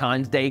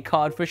Valentine's Day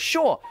card for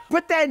sure.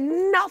 But they're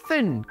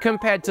nothing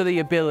compared to the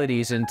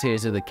abilities in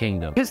Tears of the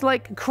Kingdom. It's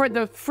like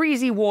the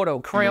Freezy Water,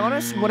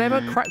 Cryonis,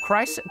 whatever,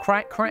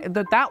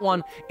 that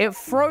one, it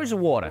froze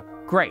water.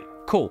 Great,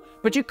 cool.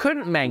 But you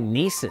couldn't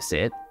magnesis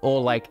it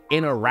or like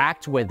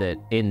interact with it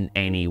in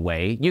any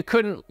way. You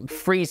couldn't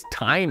freeze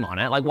time on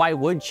it. Like, why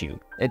would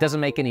you? It doesn't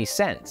make any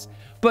sense.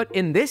 But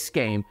in this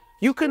game,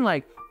 you can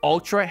like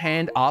ultra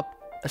hand up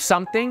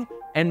something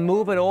and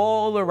move it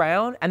all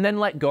around and then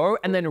let go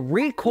and then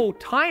recall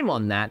time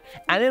on that,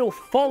 and it'll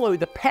follow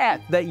the path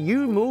that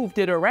you moved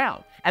it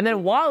around. And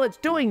then while it's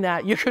doing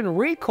that, you can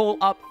recall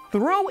up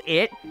through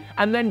it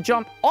and then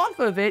jump off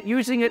of it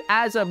using it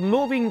as a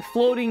moving,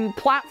 floating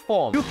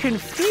platform. You can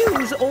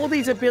fuse all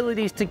these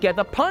abilities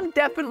together, pun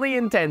definitely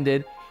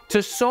intended,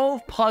 to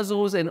solve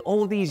puzzles in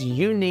all these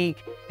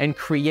unique and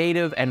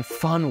creative and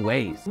fun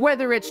ways.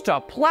 Whether it's to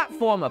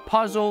platform a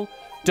puzzle,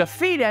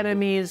 defeat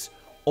enemies,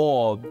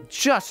 or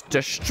just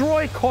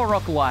destroy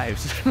Korok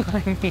lives.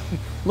 I mean,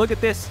 look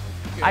at this.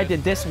 I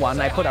did this one.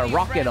 I put a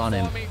rocket on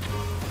him.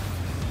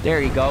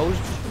 There he goes.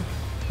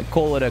 They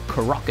call it a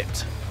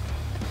Karocket.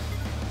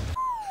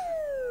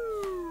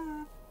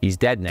 He's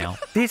dead now.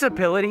 These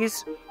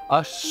abilities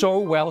are so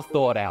well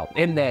thought out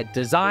in their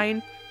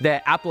design,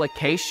 their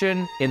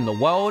application in the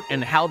world,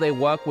 and how they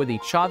work with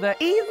each other.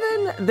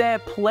 Even their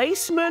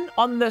placement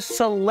on the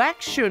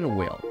selection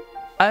wheel.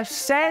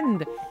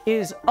 Ascend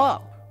is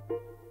up.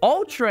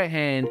 Ultra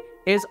Hand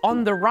is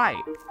on the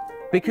right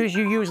because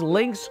you use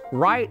Link's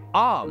right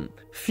arm.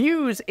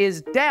 Fuse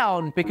is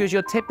down because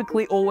you're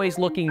typically always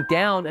looking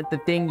down at the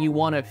thing you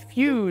want to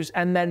fuse.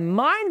 And then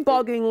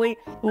mind-bogglingly,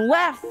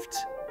 left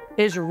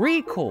is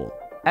recall,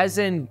 as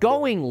in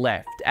going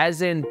left,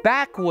 as in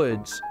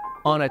backwards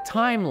on a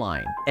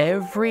timeline.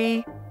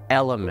 Every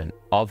element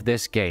of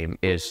this game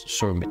is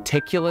so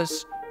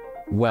meticulous,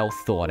 well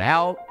thought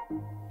out,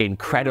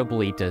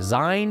 incredibly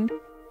designed.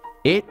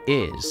 It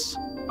is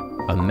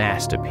a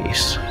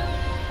masterpiece.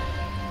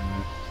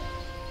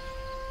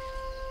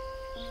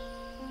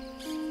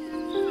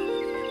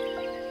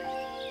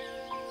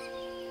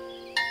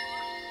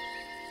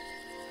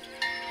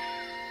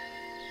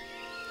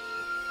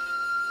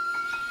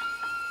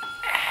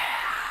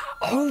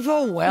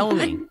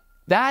 Overwhelming.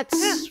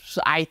 That's,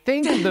 I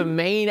think, the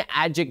main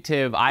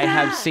adjective I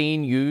have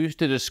seen used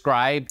to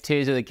describe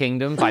Tears of the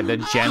Kingdom by the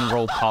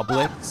general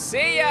public.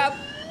 See ya!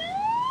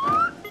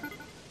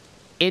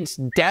 It's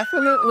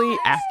definitely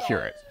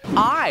accurate.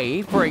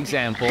 I, for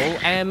example,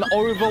 am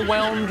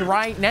overwhelmed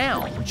right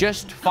now,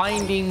 just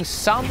finding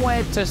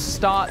somewhere to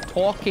start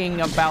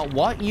talking about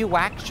what you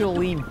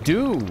actually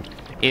do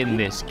in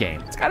this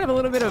game. It's kind of a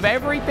little bit of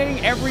everything,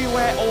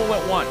 everywhere, all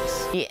at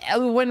once.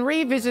 When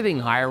revisiting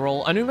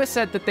Hyrule, Anuma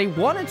said that they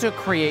wanted to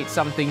create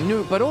something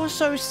new, but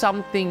also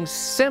something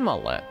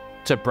similar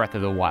to Breath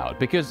of the Wild,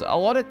 because a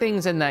lot of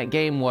things in that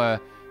game were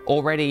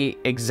already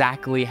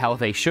exactly how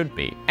they should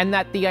be. And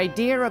that the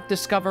idea of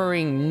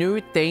discovering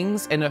new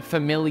things in a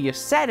familiar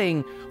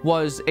setting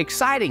was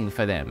exciting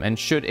for them and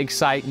should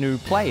excite new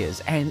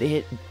players, and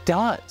it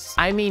does.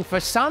 I mean,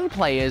 for some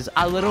players,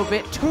 a little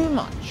bit too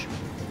much.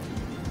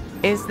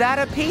 Is that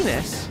a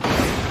penis?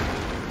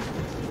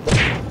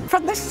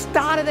 From the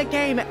start of the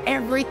game,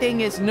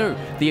 everything is new.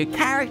 The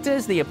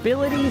characters, the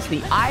abilities,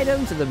 the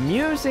items, the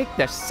music,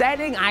 the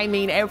setting, I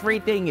mean,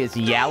 everything is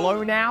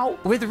yellow now,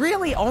 with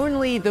really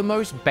only the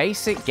most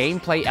basic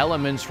gameplay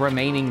elements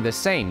remaining the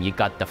same. You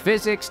got the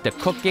physics, the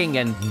cooking,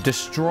 and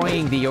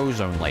destroying the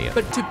ozone layer.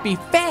 But to be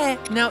fair,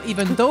 now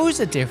even those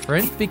are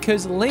different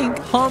because Link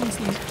hums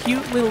these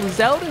cute little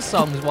Zelda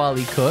songs while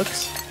he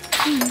cooks.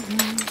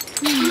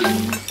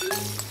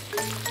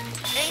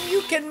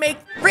 Can make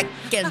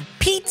frickin'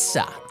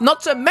 pizza.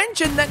 Not to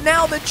mention that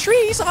now the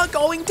trees are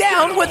going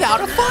down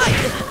without a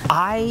fight.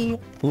 I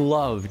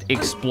loved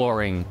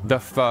exploring the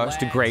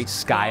first Great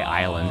Sky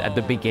Island at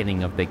the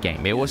beginning of the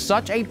game. It was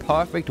such a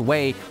perfect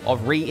way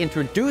of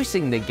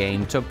reintroducing the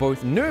game to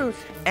both new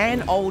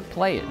and old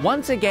players.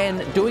 Once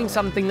again, doing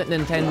something that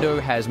Nintendo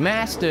has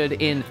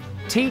mastered in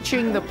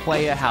teaching the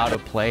player how to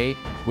play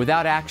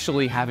without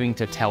actually having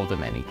to tell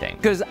them anything.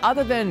 Because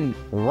other than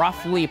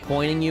roughly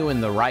pointing you in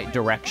the right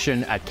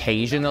direction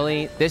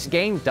occasionally, this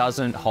game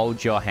doesn't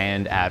hold your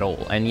hand at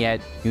all, and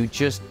yet you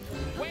just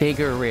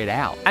figure it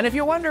out. And if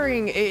you're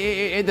wondering,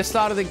 at the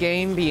start of the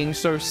game being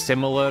so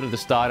similar to the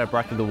start of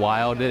Breath of the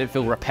Wild, did it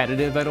feel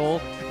repetitive at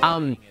all?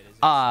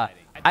 I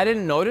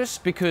didn't notice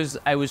because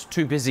I was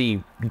too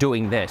busy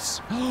doing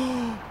this.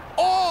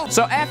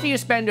 So after you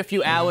spend a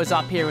few hours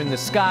up here in the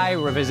sky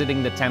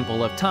revisiting the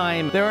Temple of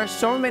Time, there are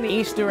so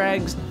many Easter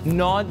eggs,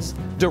 nods,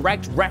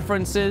 direct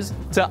references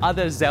to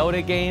other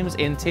Zelda games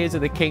in Tears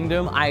of the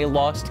Kingdom. I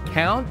lost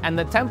count, and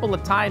the Temple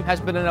of Time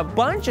has been in a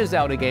bunch of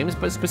Zelda games,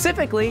 but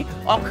specifically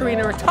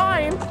Ocarina of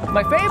Time,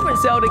 my favorite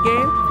Zelda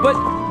game. But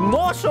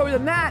more so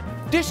than that,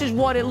 this is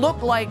what it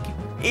looked like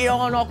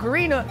on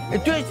Ocarina.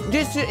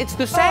 It's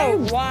the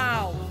same. Oh,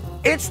 wow.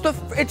 It's the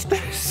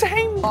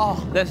same.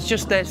 Oh,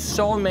 there's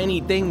so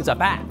many things are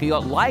back. You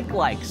got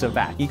likes are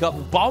back. You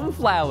got bomb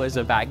flowers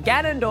are back.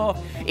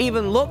 Ganondorf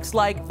even looks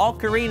like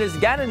Ocarina's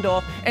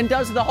Ganondorf and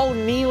does the whole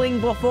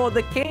kneeling before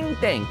the king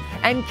thing.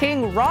 And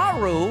King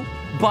Rauru,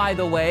 by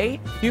the way,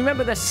 you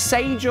remember the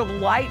Sage of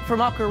Light from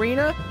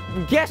Ocarina?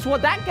 Guess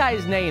what that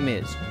guy's name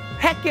is?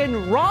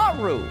 Heckin'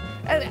 Rauru.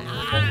 And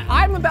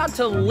I'm about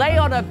to lay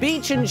on a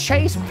beach and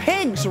chase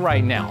pigs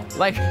right now.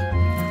 Like,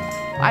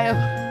 I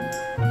am...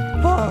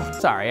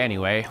 Sorry,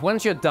 anyway,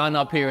 once you're done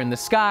up here in the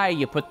sky,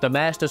 you put the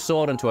Master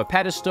Sword onto a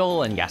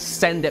pedestal and you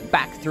send it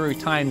back through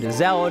time to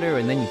Zelda,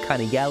 and then you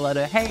kind of yell at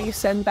her, hey,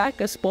 send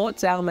back a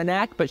sports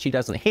almanac, but she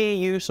doesn't hear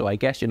you, so I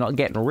guess you're not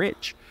getting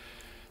rich.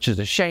 Which is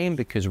a shame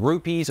because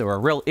rupees are a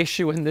real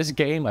issue in this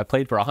game. I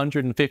played for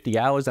 150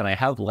 hours and I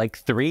have like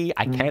 3.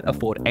 I can't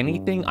afford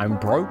anything. I'm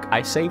broke.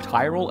 I saved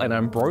Hyrule and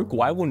I'm broke.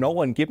 Why will no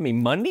one give me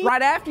money?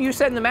 Right after you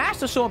send the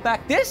Master Sword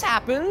back, this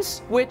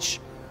happens,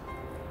 which...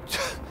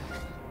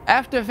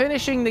 After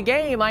finishing the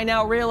game, I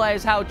now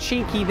realize how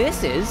cheeky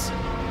this is,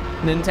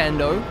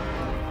 Nintendo.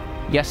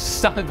 You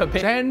son of a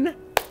bitch. Then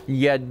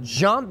you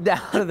jump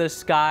down to the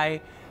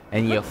sky,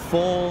 and you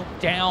fall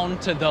Down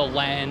to the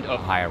land of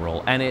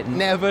Hyrule, and it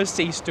never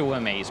ceased to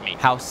amaze me.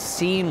 how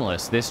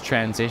seamless this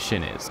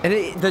transition is. And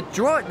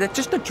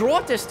the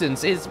draw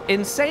distance is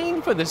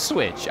insane for the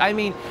Switch. I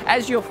mean,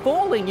 as you're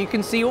falling, you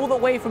can see all the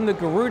way from the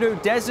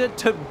Gerudo Desert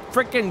to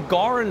frickin'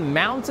 Goron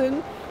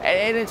Mountain,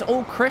 and it's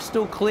all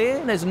crystal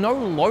clear. There's no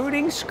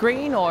loading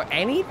screen or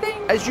anything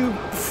as you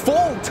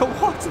fall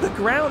towards the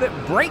ground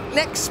at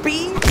breakneck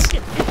speeds.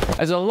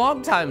 As a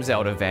longtime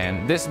Zelda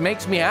fan, this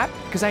makes me happy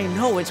because I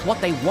know it's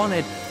what they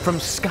wanted from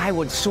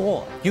Skyward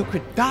Sword. You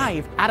could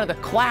dive out of the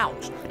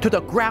clouds to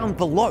the ground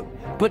below,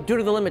 but due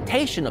to the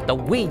limitation of the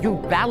Wii U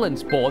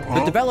balance board,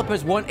 the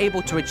developers weren't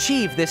able to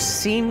achieve this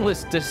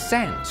seamless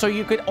descent. So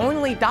you could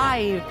only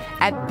dive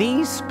at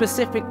these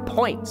specific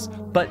points.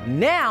 But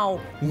now,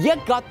 you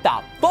got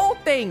the full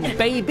thing,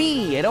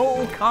 baby! It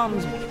all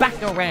comes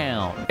back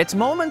around. It's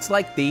moments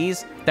like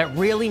these that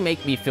really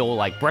make me feel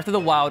like Breath of the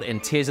Wild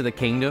and Tears of the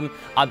Kingdom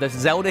are the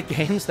Zelda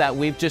games that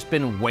we've just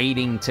been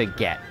waiting to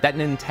get, that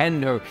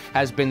Nintendo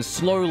has been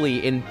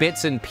slowly in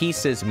bits and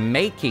pieces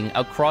making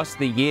across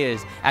the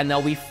years, and now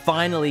we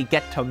finally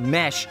get to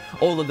mesh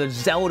all of the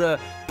Zelda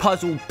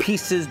puzzle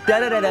pieces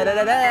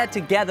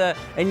together,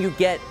 and you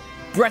get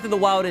Breath of the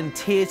Wild and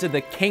Tears of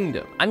the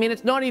Kingdom. I mean,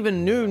 it's not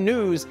even new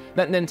news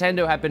that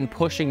Nintendo have been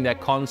pushing their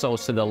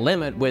consoles to the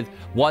limit with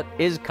what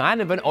is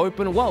kind of an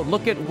open world.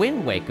 Look at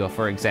Wind Waker,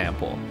 for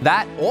example.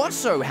 That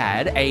also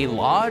had a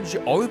large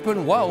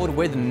open world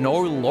with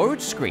no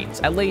load screens.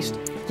 At least,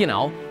 you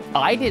know,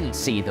 I didn't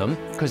see them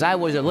because I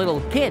was a little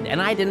kid and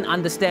I didn't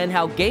understand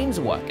how games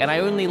work. And I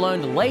only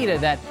learned later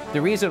that the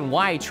reason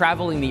why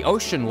traveling the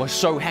ocean was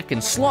so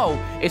heckin' slow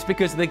is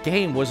because the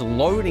game was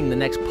loading the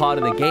next part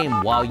of the game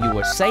while you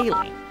were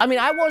sailing. I mean,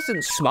 I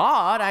wasn't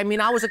smart. I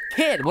mean, I was a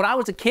kid. When I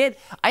was a kid,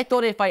 I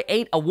thought if I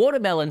ate a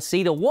watermelon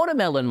seed, a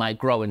watermelon might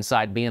grow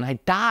inside me and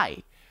I'd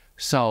die.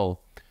 So,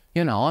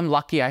 you know, I'm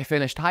lucky I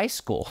finished high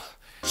school.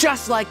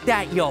 Just like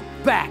that, you're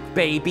back,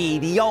 baby.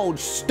 The old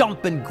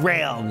stomping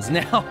grounds.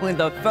 Now, in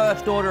the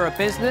first order of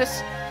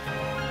business,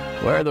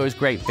 where are those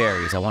great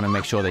fairies? I want to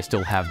make sure they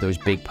still have those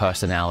big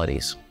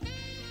personalities.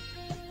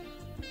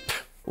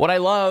 What I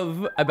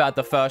love about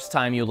the first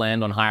time you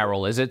land on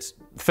Hyrule is it's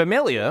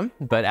familiar,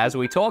 but as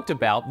we talked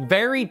about,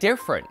 very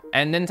different.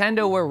 And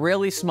Nintendo were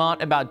really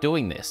smart about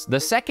doing this.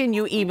 The second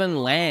you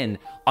even land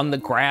on the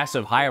grass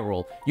of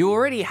Hyrule, you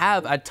already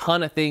have a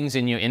ton of things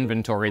in your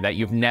inventory that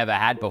you've never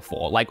had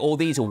before, like all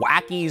these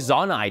wacky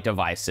Zonai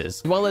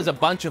devices, as well as a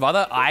bunch of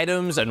other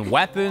items and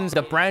weapons,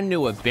 the brand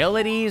new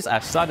abilities, a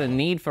sudden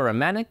need for a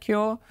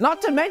manicure.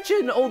 Not to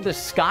mention all the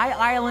sky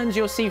islands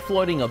you'll see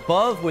floating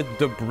above with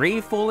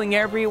debris falling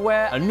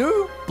everywhere, a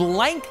new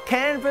blank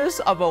canvas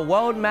of a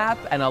world map,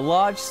 and a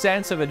large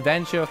sense of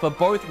adventure for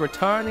both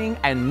returning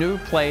and new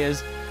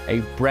players.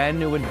 A brand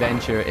new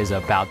adventure is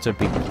about to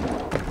begin.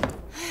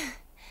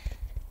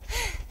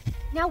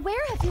 Now, where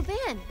have you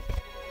been?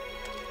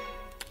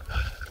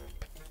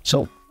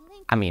 So,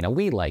 I mean, are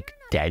we like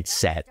dead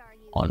set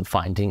on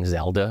finding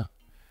Zelda?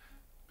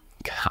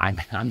 I'm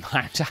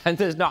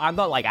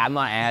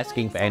not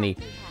asking for any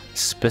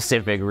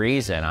specific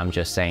reason. I'm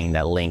just saying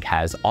that Link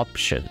has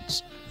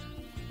options.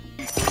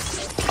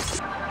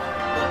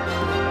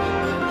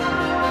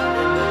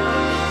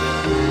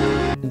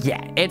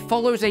 Yeah, it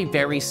follows a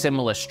very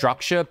similar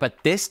structure, but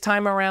this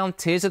time around,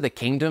 Tears of the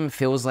Kingdom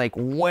feels like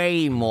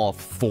way more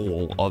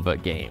full of a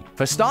game.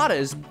 For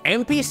starters,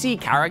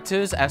 NPC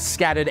characters are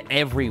scattered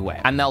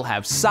everywhere, and they'll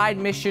have side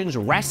missions,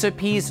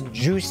 recipes,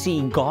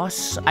 juicy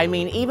goss. I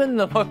mean, even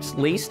the most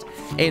least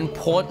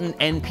important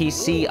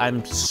NPC,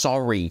 I'm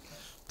sorry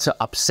to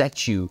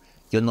upset you,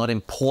 you're not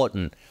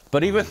important.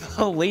 But even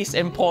the least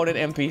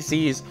important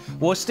NPCs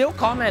will still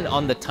comment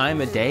on the time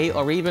of day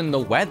or even the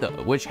weather,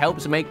 which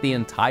helps make the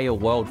entire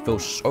world feel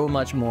so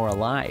much more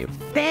alive.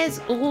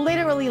 There's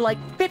literally like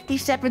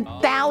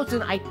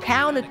 57,000, I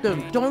counted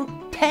them.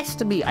 Don't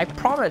test me, I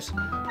promise.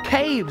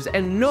 Caves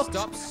and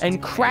nooks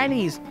and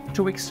crannies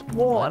to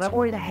explore. And I've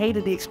already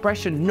hated the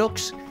expression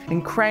nooks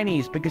and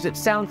crannies because it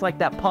sounds like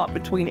that part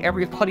between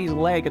everybody's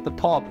leg at the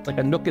top. It's like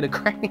a nook and a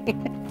cranny.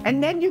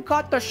 And then you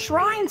got the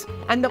shrines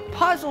and the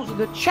puzzles,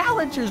 the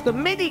challenges, the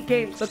mini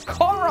games, the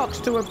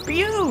Koroks to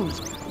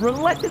abuse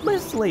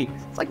relentlessly.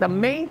 It's like the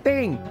main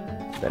thing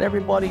that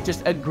everybody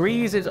just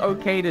agrees is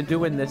okay to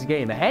do in this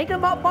game. Hang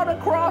them up on a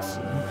cross,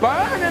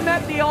 burn them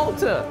at the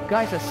altar. You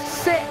guys are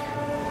sick.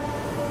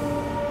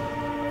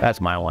 That's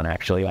my one,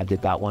 actually. I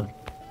did that one.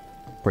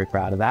 Pretty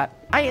proud of that.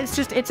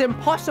 It's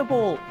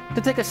impossible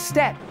to take a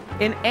step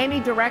in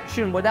any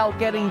direction without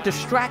getting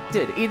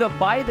distracted, either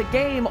by the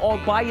game or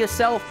by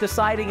yourself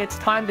deciding it's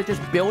time to just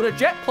build a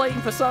jet plane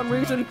for some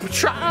reason.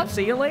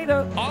 See you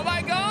later. Oh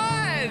my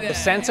God! The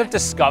sense of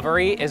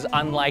discovery is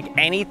unlike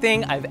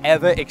anything I've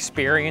ever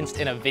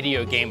experienced in a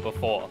video game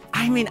before.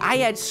 I mean, I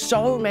had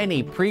so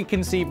many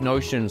preconceived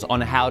notions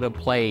on how to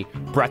play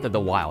Breath of the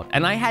Wild,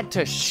 and I had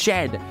to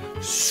shed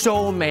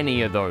so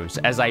many of those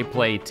as I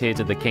played Tears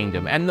of the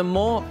Kingdom. And the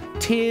more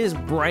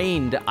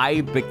Tears-brained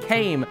I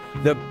became,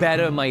 the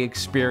better my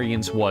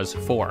experience was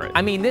for it.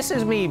 I mean, this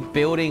is me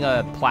building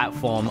a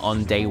platform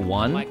on day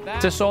one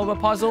to solve a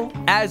puzzle,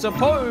 as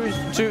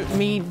opposed to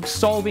me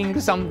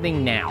solving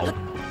something now.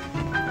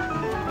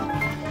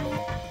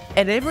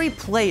 And every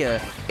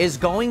player is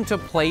going to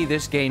play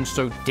this game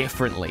so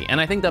differently. And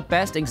I think the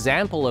best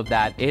example of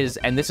that is,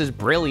 and this is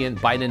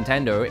brilliant by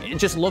Nintendo,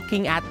 just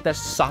looking at the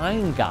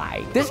sign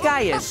guy. This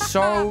guy is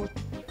so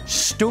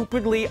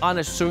stupidly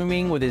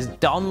unassuming with his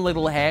dumb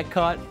little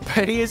haircut,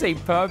 but he is a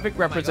perfect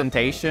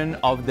representation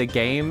of the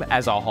game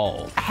as a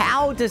whole.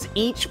 How does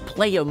each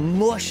player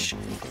mush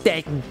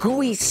their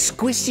gooey,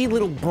 squishy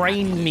little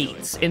brain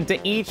meats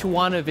into each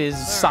one of his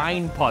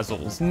sign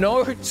puzzles?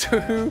 No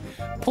two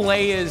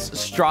players'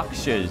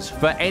 structures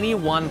for any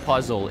one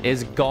puzzle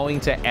is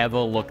going to ever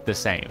look the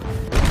same.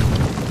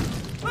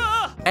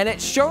 And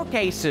it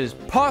showcases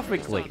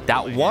perfectly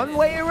that one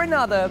way or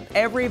another,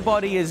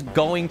 everybody is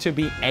going to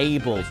be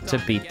able to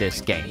beat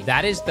this game.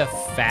 That is the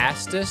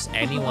fastest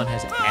anyone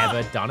has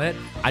ever done it.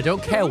 I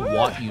don't care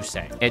what you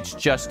say. It's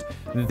just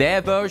their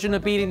version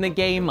of beating the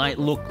game might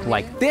look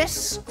like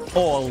this,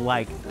 or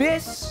like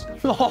this,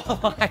 or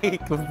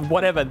like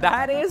whatever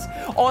that is,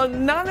 or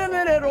none of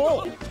it at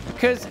all.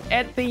 Because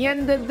at the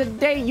end of the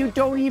day, you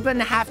don't even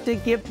have to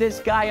give this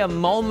guy a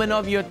moment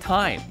of your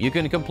time. You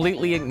can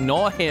completely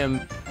ignore him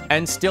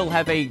and still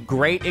have a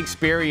great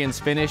experience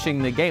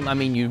finishing the game. I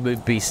mean, you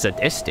would be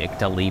sadistic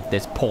to leave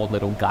this poor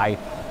little guy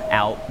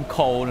out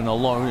cold and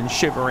alone and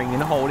shivering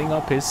and holding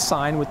up his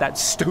sign with that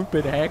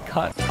stupid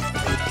haircut.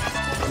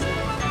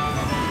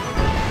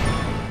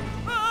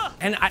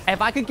 And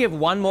if I could give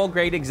one more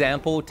great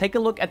example, take a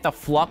look at the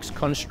Flux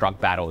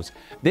Construct battles.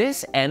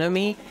 This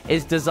enemy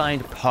is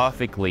designed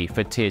perfectly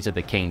for Tears of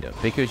the Kingdom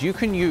because you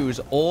can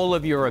use all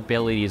of your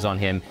abilities on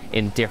him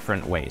in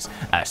different ways.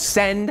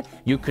 Ascend,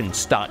 you can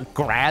start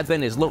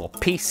grabbing his little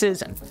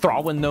pieces and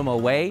throwing them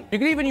away. You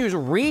can even use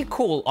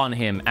Recall on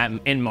him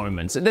in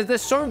moments.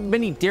 There's so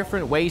many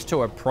different ways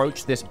to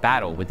approach this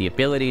battle with the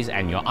abilities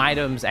and your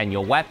items and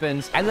your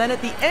weapons. And then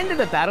at the end of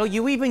the battle,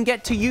 you even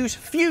get to use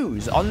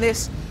Fuse on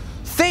this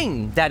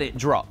thing that it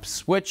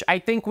drops, which I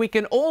think we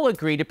can all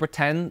agree to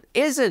pretend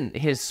isn't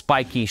his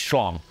spiky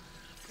schlong.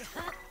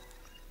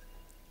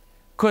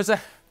 Because,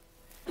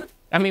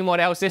 I mean,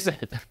 what else is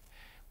it?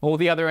 All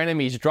the other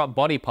enemies drop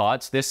body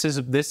parts. This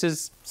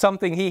is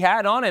something he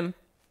had on him.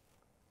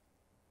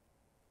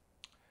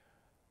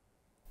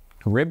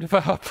 Ribbed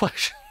for her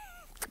pleasure.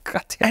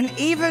 And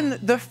even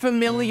the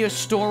familiar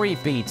story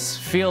beats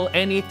feel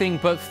anything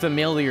but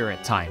familiar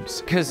at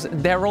times, because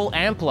they're all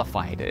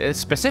amplified.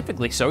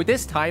 Specifically so,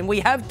 this time we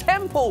have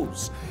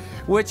temples,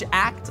 which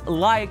act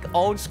like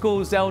old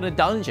school Zelda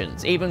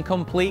dungeons, even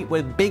complete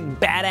with big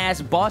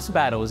badass boss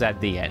battles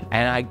at the end.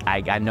 And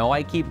I know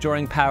I keep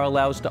drawing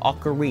parallels to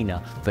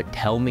Ocarina, but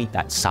tell me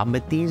that some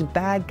of these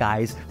bad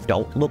guys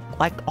don't look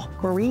like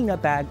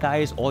Ocarina bad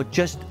guys, or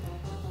just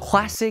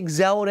classic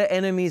Zelda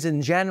enemies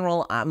in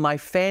general. My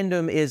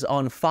fandom is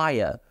on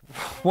fire.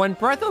 When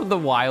Breath of the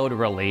Wild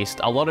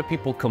released, a lot of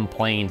people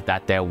complained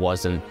that there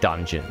wasn't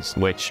dungeons,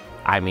 which,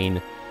 I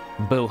mean,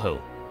 boo-hoo.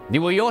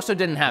 We also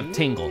didn't have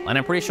Tingle, and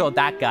I'm pretty sure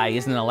that guy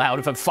isn't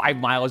allowed for 5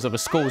 miles of a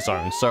school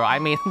zone, so I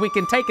mean, we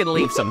can take and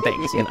leave some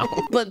things, you know?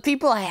 But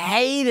people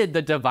hated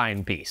the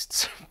Divine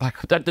Beasts.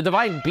 The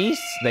Divine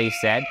Beasts, they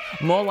said,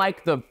 more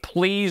like the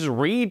please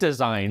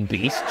redesign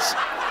beasts.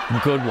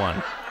 Good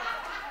one.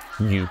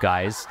 You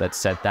guys that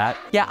said that.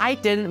 Yeah, I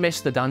didn't miss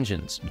the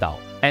dungeons, though.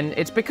 And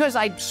it's because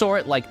I saw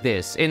it like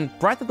this. In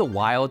Breath of the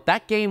Wild,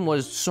 that game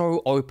was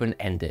so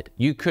open-ended.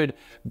 You could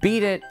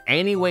beat it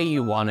any way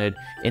you wanted,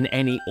 in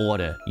any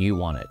order you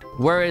wanted.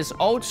 Whereas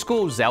old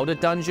school Zelda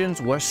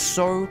dungeons were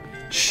so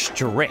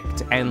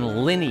strict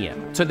and linear,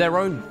 to their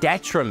own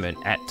detriment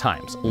at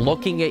times,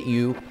 looking at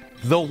you,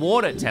 the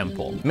water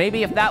temple.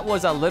 Maybe if that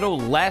was a little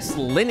less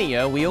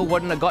linear, we all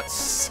wouldn't have got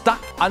stuck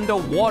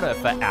underwater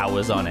for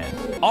hours on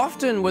end.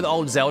 Often with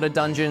old Zelda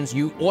dungeons,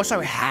 you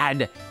also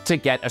had to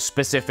get a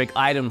specific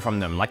item from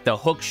them, like the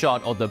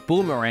hookshot or the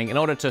boomerang, in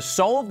order to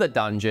solve the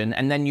dungeon,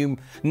 and then you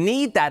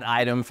need that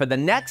item for the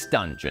next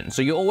dungeon.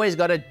 So you always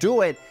gotta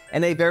do it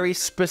in a very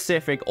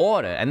specific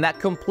order, and that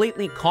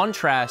completely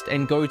contrasts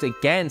and goes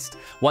against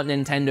what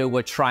Nintendo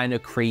were trying to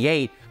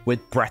create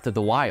with Breath of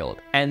the Wild.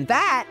 And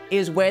that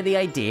is where the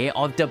idea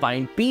of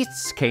Divine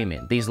Beasts came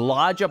in. These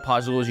larger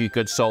puzzles you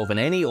could solve in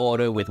any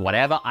order with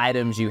whatever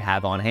items you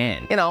have on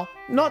hand. You know,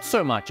 not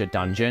so much a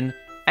dungeon,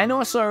 and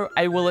also,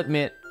 I will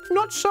admit,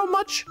 not so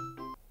much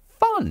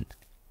fun.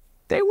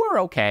 They were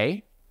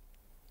okay.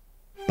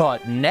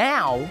 But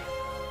now,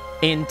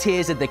 in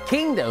Tears of the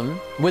Kingdom,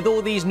 with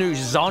all these new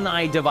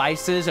Zonai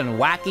devices and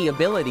wacky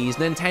abilities,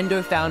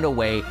 Nintendo found a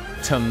way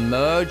to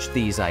merge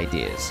these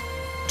ideas.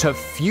 to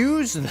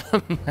fuse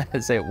them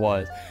as it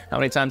was. How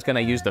many times can I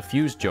use the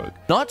fuse joke?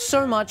 Not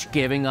so much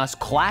giving us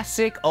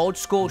classic old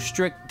school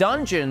strict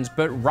dungeons,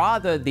 but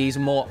rather these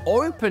more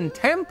open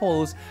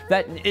temples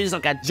that is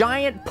like a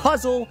giant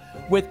puzzle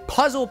with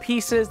puzzle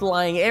pieces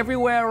lying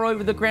everywhere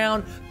over the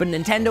ground. But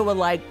Nintendo were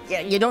like, yeah,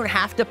 you don't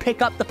have to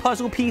pick up the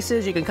puzzle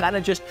pieces. You can kind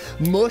of just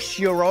mush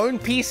your own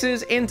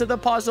pieces into the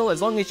puzzle.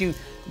 As long as you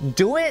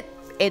do it,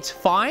 it's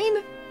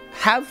fine.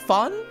 Have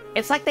fun.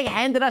 It's like they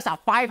handed us a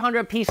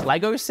 500-piece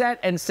Lego set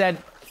and said,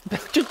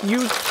 just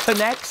use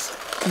Connects,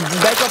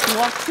 Mega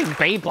Blocks, and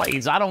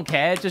Beyblades. I don't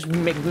care. Just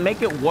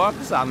make it work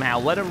somehow.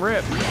 Let them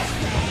rip.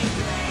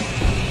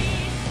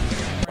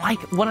 Like,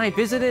 when I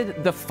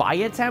visited the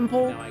fire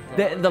temple,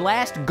 the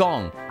last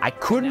gong, I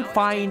couldn't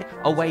find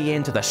a way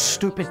into the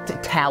stupid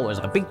towers,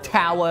 a big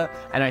tower,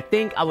 and I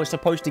think I was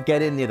supposed to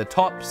get in near the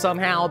top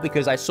somehow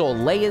because I saw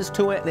layers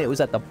to it and it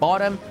was at the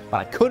bottom, but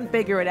I couldn't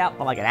figure it out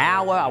for like an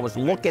hour. I was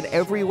looking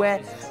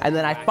everywhere, and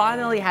then I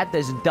finally had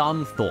this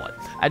dumb thought.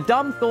 A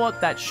dumb thought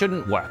that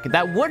shouldn't work,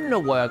 that wouldn't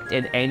have worked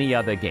in any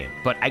other game.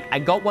 But I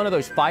got one of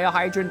those fire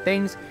hydrant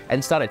things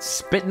and started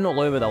spitting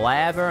all over the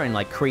lava and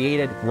like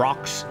created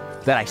rocks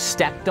that I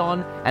stepped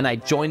on, and I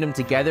joined them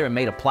together and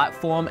made a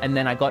platform, and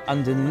then I got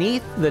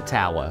underneath the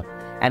tower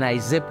and I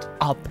zipped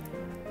up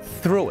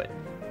through it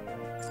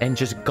and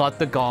just got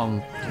the gong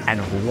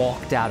and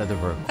walked out of the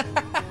room.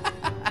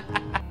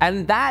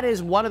 And that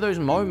is one of those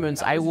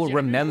moments I will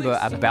remember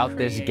about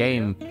this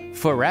game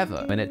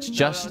forever, and it's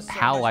just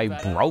how I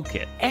broke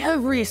it.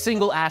 Every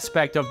single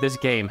aspect of this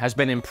game has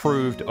been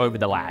improved over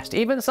the last,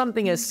 even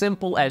something as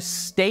simple as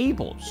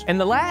stables. In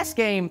the last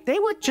game, they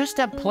were just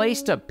a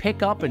place to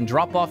pick up and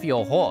drop off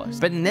your horse.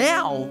 But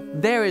now,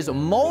 there is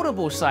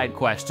multiple side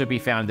quests to be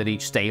found at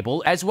each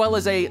stable, as well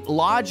as a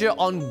larger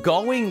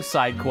ongoing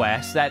side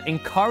quest that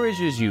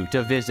encourages you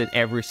to visit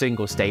every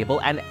single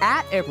stable. And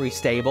at every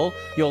stable,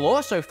 you'll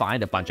also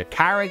find a bunch of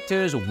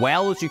characters,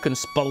 wells you can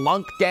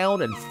spelunk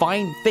down and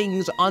find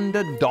things under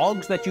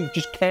dogs that you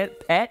just can't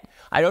pet.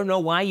 I don't know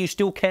why you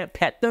still can't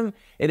pet them.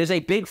 It is a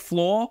big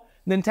flaw,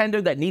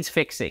 Nintendo, that needs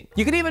fixing.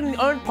 You can even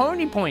earn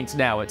pony points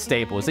now at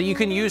stables that you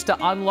can use to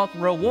unlock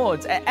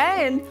rewards.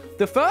 And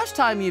the first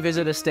time you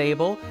visit a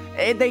stable,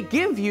 they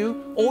give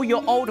you all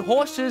your old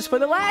horses for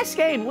the last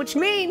game, which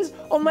means,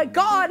 oh my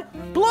god,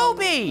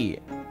 Blueby!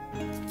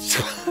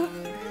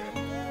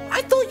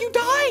 I thought you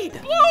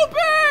died!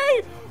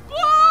 Blueby!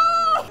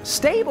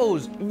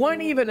 Stables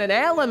weren't even an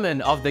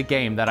element of the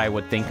game that I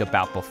would think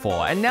about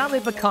before, and now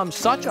they've become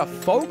such a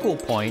focal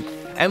point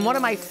and one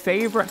of my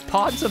favorite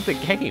parts of the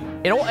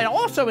game. It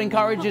also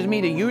encourages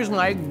me to use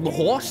my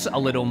horse a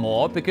little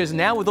more, because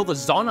now with all the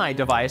Zonai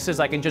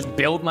devices, I can just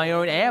build my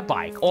own air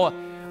bike. Or,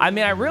 I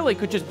mean, I really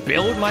could just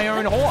build my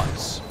own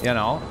horse, you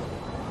know?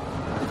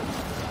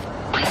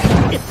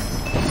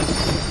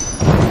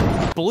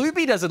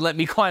 Blueby doesn't let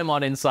me climb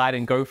on inside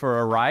and go for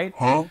a ride.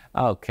 Huh?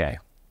 Okay.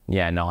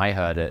 Yeah, no, I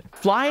heard it.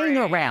 Flying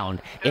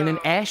around in an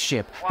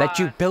airship that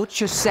you built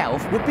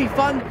yourself would be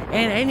fun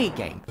in any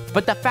game.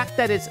 But the fact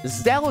that it's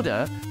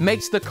Zelda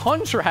makes the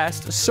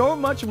contrast so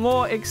much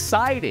more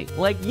exciting.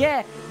 Like,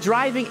 yeah,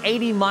 driving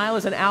 80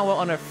 miles an hour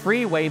on a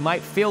freeway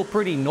might feel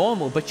pretty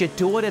normal, but you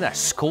do it in a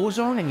school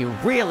zone and you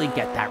really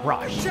get that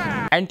rush.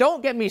 And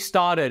don't get me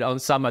started on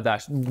some of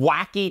the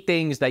wacky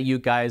things that you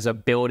guys are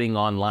building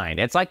online.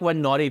 It's like we're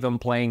not even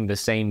playing the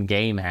same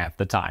game half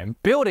the time.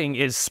 Building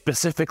is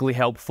specifically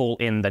helpful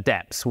in the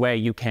depths where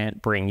you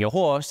can't bring your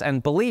horse,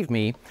 and believe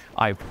me,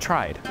 I've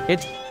tried.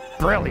 It's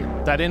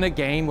brilliant that in a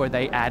game where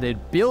they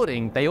added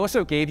building, they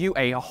also gave you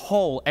a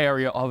whole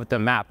area of the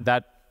map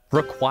that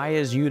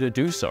requires you to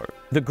do so.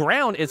 The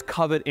ground is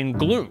covered in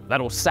gloom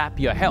that'll sap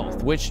your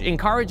health, which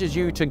encourages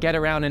you to get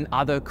around in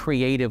other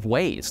creative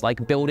ways,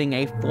 like building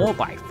a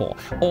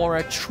 4x4, or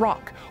a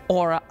truck,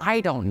 or a,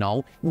 I don't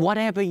know,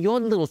 whatever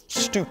your little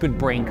stupid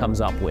brain comes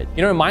up with.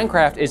 You know,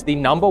 Minecraft is the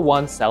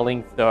 #1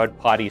 selling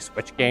third-party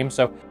Switch game,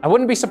 so I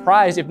wouldn't be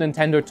surprised if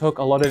Nintendo took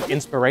a lot of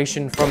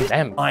inspiration from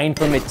them, mine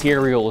for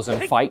materials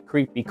and fight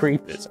creepy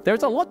creepers.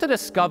 There's a lot to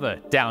discover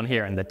down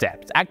here in the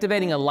depths.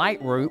 Activating a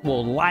light route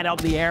will light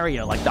up the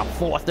area like the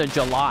 4th of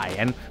July,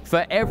 and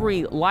for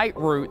every light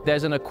route,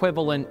 there's an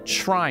equivalent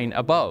shrine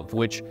above,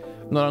 which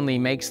not only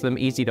makes them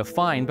easy to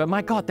find, but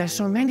my god, there's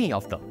so many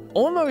of them.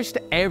 Almost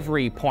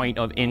every point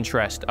of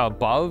interest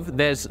above,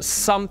 there's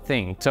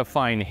something to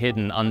find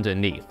hidden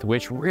underneath,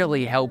 which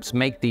really helps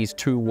make these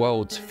two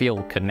worlds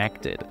feel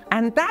connected.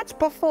 And that's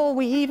before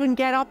we even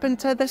get up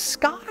into the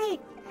sky.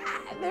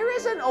 There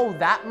isn't all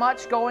that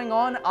much going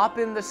on up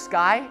in the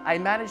sky. I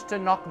managed to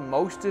knock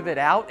most of it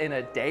out in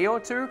a day or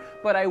two,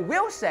 but I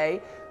will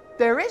say,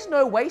 there is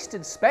no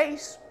wasted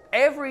space.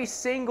 Every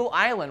single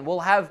island will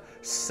have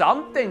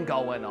something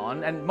going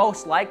on and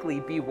most likely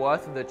be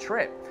worth the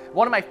trip.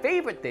 One of my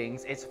favorite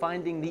things is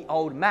finding the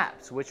old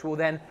maps, which will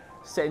then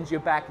send you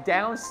back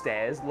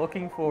downstairs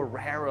looking for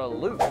rarer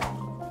loot.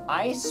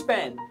 I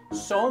spent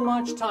so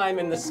much time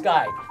in the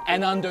sky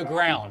and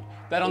underground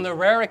that on the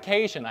rare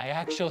occasion I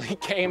actually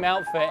came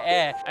out for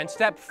air and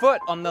stepped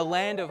foot on the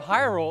land of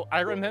Hyrule,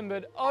 I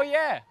remembered, oh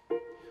yeah,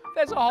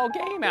 There's a whole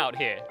game out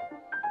here.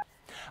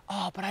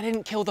 Oh, but I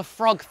didn't kill the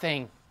frog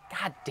thing.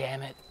 God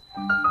damn it.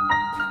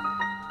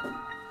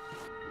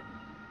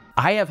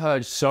 I have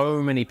heard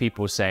so many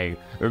people say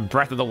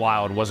Breath of the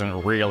Wild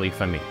wasn't really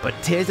for me, but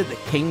Tears of the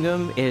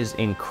Kingdom is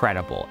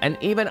incredible. And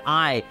even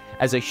I,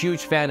 as a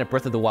huge fan of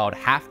Breath of the Wild,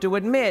 have to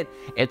admit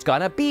it's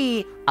gonna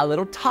be a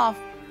little tough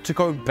to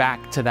go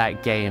back to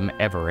that game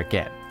ever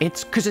again.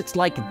 It's because it's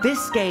like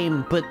this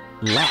game, but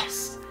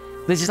less.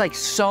 There's just like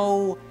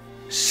so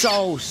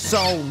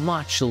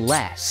much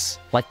less.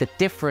 Like the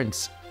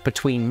difference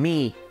between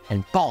me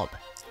and Bob.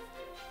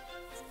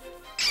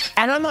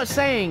 And I'm not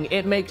saying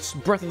it makes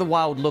Breath of the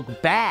Wild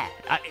look bad.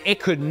 It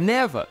could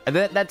never.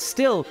 That's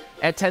still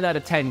a 10 out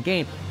of 10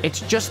 game. It's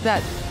just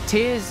that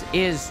Tears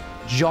is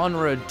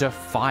genre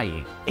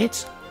defying.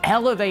 It's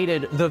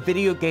elevated the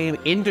video game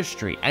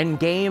industry and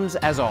games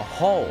as a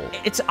whole.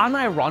 It's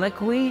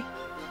unironically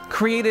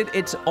created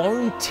its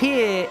own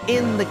tier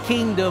in the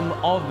kingdom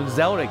of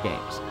Zelda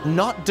games,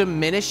 not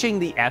diminishing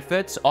the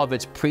efforts of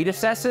its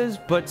predecessors,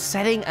 but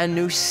setting a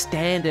new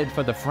standard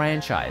for the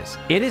franchise.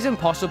 It is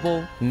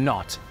impossible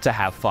not to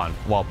have fun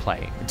while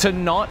playing, to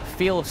not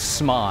feel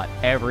smart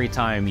every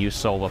time you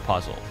solve a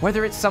puzzle.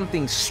 Whether it's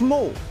something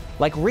small,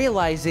 like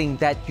realizing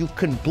that you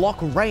can block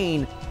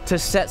rain to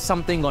set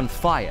something on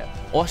fire,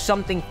 or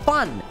something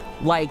fun,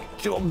 like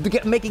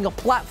making a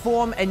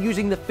platform and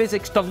using the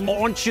physics to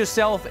launch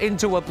yourself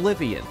into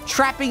oblivion.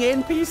 Trapping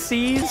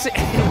NPCs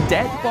in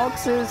dead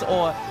boxes,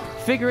 or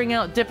figuring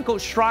out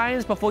difficult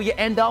shrines before you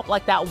end up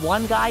like that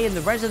one guy in the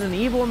Resident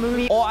Evil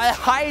movie, or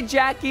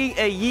hijacking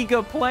a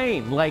Yiga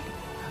plane.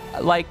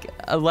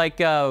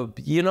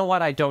 You know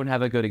what? I don't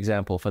have a good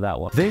example for that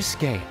one. This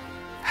game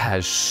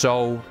has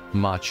so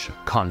much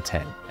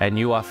content, and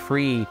you are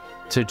free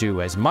to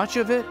do as much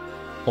of it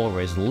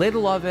or as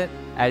little of it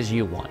as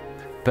you want.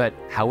 But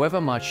however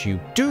much you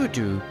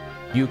do,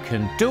 you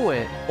can do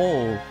it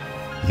all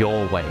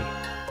your way.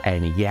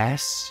 And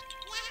yes,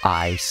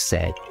 I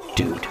said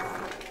dude.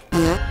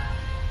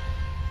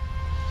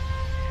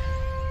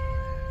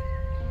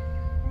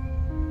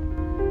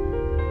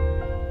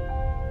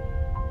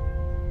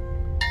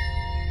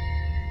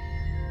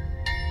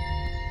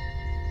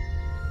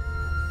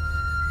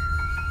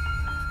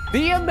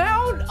 The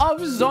amount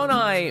of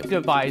Zonai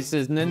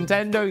devices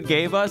Nintendo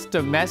gave us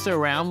to mess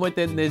around with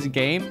in this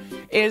game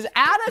is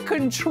out of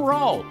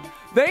control.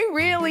 They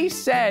really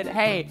said,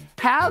 hey,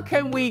 how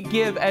can we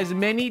give as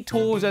many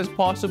tools as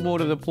possible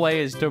to the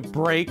players to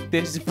break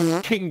this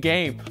fucking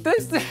game?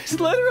 This is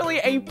literally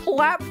a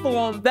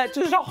platform that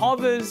just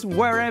hovers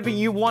wherever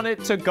you want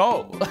it to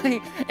go.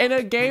 In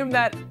a game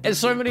that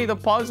so many of the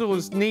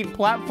puzzles need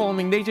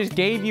platforming, they just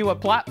gave you a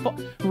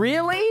platform.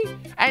 Really?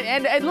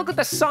 And look at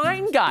the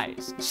sign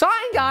guys.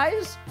 Sign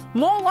guys?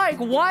 More like,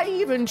 why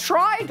even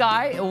try,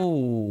 guy?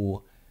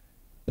 Oh,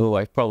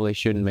 I probably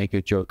shouldn't make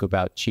a joke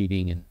about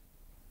cheating and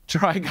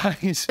try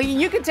guys.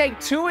 You could take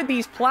 2 of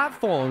these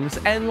platforms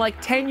and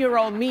like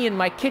 10-year-old me in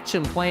my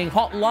kitchen playing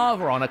hot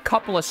lava on a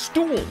couple of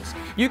stools.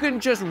 You can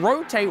just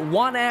rotate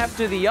one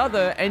after the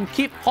other and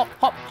keep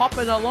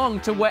hopping along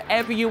to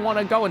wherever you want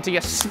to go until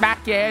you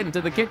smack your head into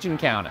the kitchen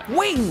counter.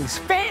 Wings,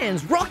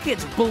 fans,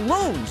 rockets,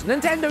 balloons.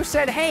 Nintendo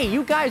said, hey,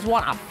 you guys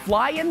want to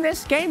fly in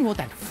this game? Well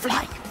then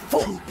fly.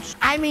 Fools.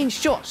 I mean,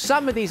 sure,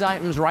 some of these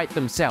items write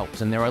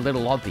themselves and they're a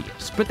little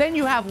obvious, but then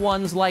you have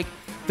ones like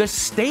the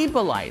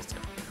stabilizer,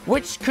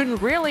 which can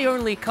really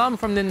only come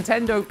from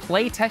Nintendo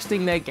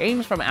playtesting their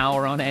games from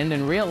hour on end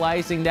and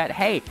realizing that,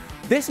 hey,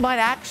 this might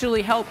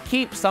actually help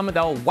keep some of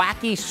the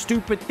wacky,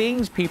 stupid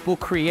things people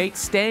create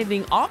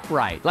standing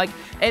upright. Like,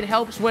 it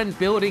helps when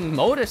building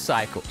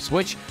motorcycles,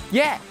 which,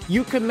 yeah,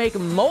 you can make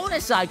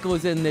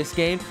motorcycles in this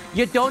game.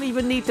 You don't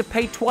even need to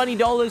pay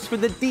 $20 for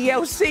the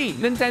DLC.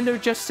 Nintendo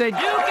just said, you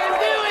can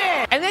do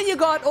it! And then you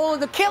got all of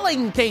the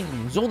killing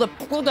things, all the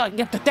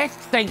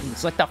death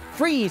things, like the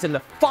freeze and the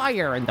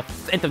fire and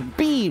the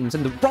beams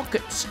and the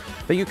rockets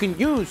that you can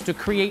use to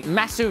create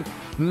massive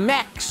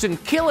mechs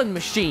and killing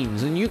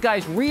machines. And you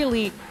guys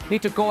really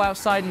need to go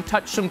outside and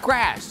touch some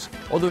grass.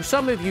 Although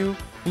some of you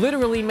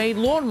literally made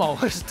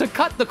lawnmowers to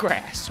cut the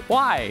grass.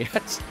 Why?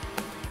 It's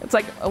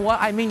like, well,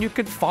 I mean, you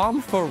could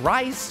farm for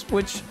rice,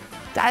 which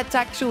that's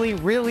actually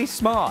really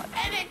smart.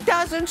 And it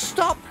doesn't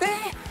stop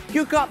there.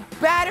 You got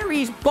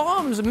batteries,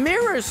 bombs,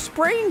 mirrors,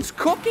 springs,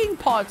 cooking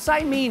pots.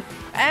 I mean,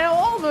 and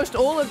almost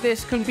all of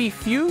this can be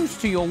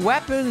fused to your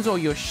weapons or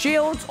your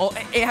shields, or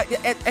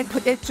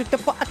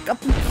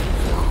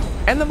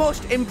and the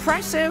most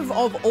impressive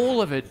of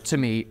all of it to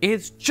me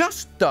is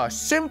just the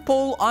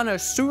simple,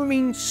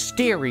 unassuming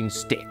steering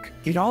stick.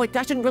 You know, it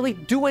doesn't really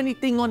do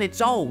anything on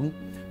its own,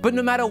 but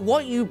no matter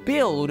what you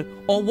build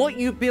or what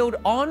you build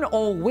on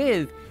or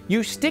with,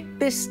 you stick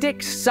this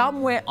stick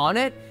somewhere on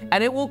it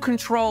and it will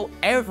control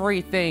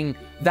everything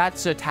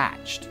that's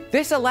attached.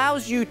 This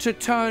allows you to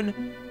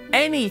turn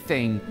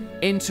anything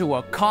into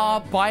a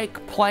car,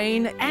 bike,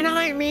 plane, and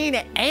I mean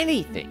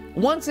anything.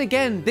 Once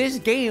again, this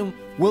game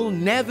will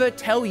never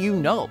tell you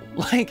no.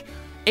 Like,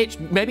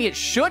 maybe it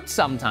should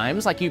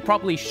sometimes, like you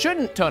probably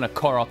shouldn't turn a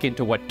Korok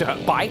into a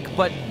dirt bike,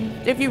 but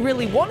if you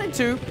really wanted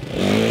to,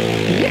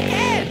 you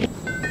can.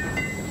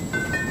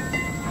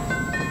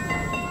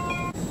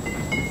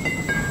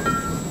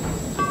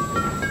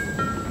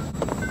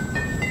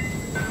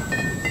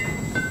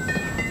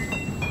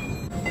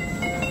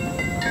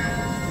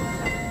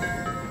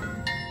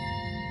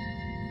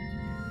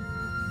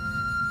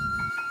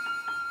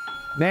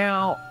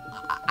 Now,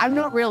 I'm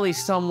not really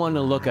someone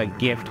to look a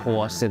gift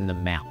horse in the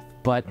mouth,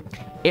 but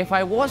if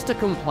I was to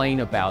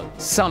complain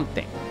about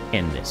something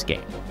in this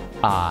game,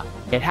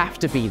 it'd have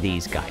to be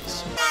these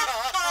guys.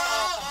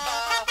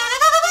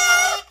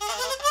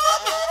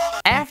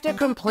 After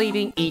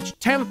completing each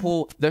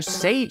temple, the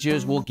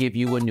sages will give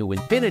you a new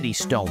infinity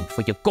stone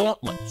for your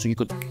gauntlet, so you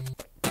could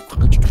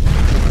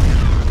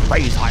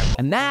raise higher.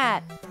 And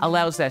that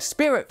allows their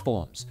spirit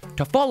forms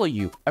to follow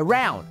you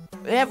around,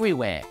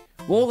 everywhere,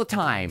 all the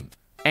time,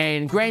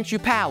 and grant you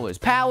powers.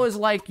 Powers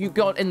like you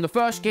got in the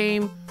first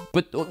game,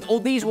 but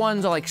all these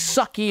ones are like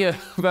suckier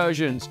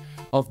versions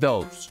of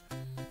those.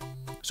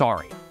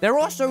 Sorry. They're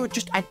also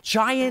just a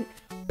giant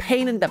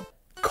pain in the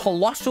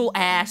colossal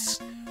ass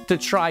to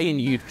try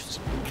and use.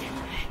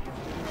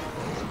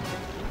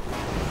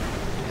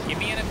 Give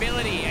me an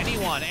ability,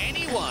 anyone,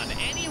 any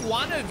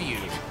one of you.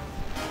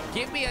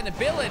 Give me an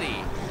ability.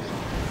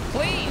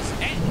 Please,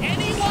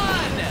 anyone!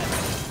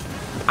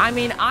 I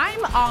mean,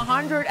 I'm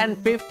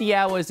 150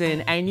 hours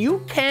in, and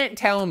you can't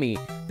tell me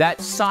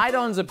that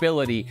Sidon's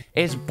ability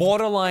is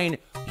borderline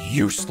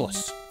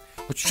useless.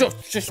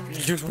 Just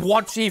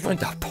what's even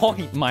the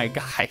point, my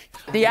guy?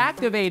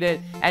 Deactivate it,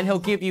 and he'll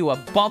give you a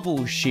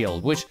bubble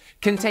shield, which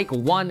can take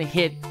 1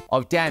 hit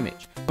of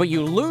damage. But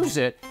you lose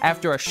it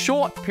after a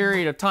short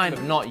period of time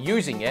of not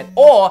using it,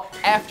 or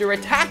after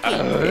attacking.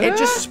 It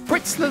just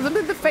spritz them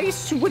in the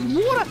face with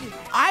water.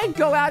 I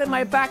go out in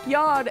my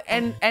backyard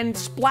and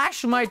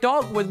splash my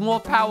dog with more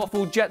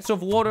powerful jets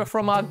of water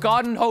from our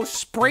garden hose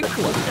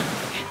sprinkler.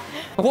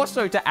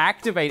 Also, to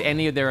activate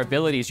any of their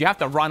abilities, you have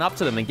to run up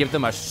to them and give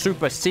them a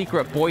super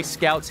secret Boy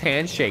Scouts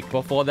handshake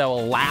before they'll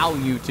allow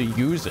you to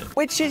use it.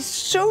 Which is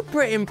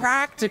super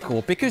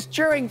impractical, because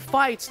during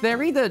fights,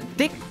 they're either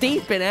dick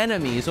deep in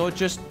enemies or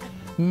just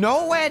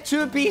nowhere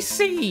to be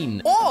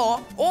seen.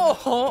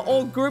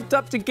 Or grouped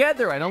up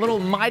together in a little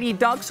Mighty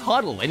Ducks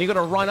huddle, and you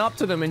gotta run up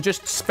to them and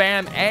just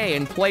spam A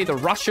and play the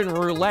Russian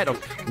roulette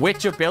of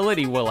which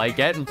ability will I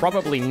get, and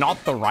probably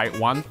not the right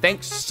one.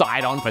 Thanks,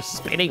 Sidon, for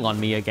spitting on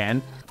me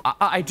again.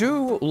 I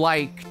do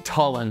like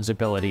Tullen's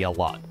ability a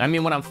lot. I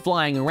mean, when I'm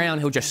flying around,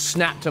 he'll just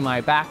snap to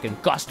my back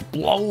and gust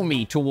blow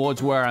me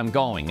towards where I'm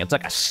going. It's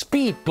like a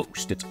speed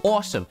boost. It's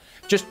awesome.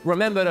 Just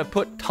remember to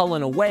put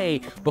Tullen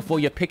away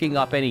before you're picking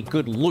up any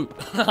good loot.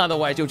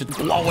 Otherwise, you'll just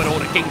blow it all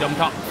to Kingdom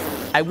Come.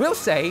 I will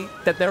say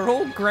that they're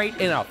all great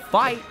in a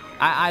fight.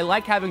 I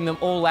like having them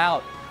all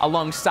out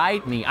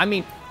alongside me. I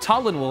mean,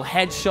 Tullen will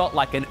headshot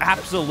like an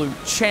absolute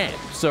champ,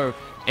 so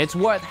it's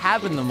worth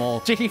having them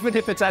all, even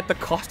if it's at the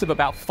cost of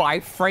about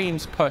 5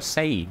 frames per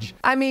sage.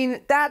 I mean,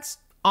 that's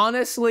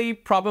honestly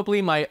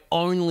probably my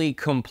only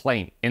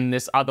complaint in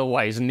this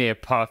otherwise near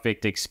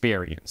perfect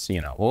experience,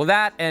 you know. Well,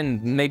 that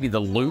and maybe the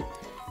loot.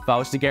 If I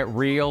was to get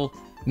real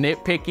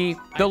nitpicky,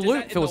 the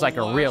loot feels like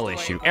a real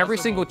issue. Every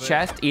single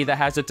chest either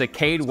has a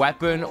decayed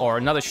weapon or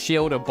another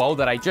shield or bow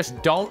that I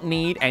just don't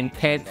need and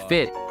can't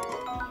fit.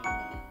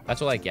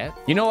 That's all I get?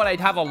 You know what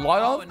I'd have a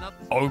lot of?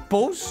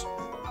 Opals.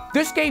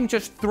 This game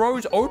just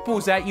throws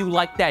opals at you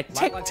like that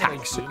Tic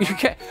Tacs.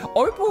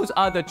 Opals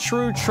are the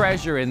true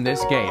treasure in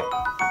this game.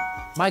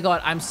 My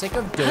God, I'm sick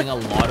of doing a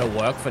lot of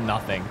work for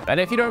nothing. And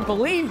if you don't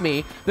believe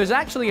me, there's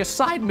actually a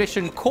side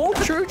mission called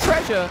True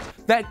Treasure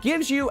that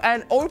gives you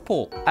an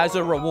opal as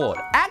a reward.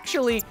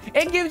 Actually,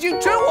 it gives you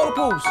 2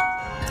 opals.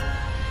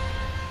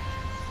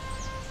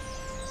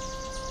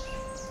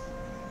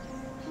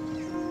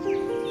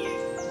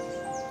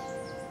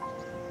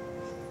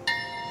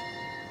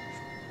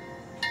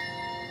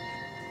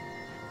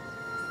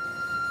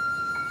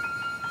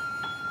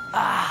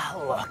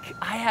 Look,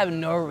 I have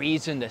no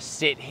reason to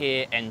sit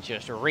here and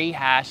just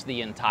rehash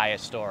the entire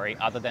story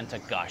other than to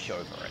gush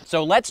over it.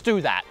 So let's do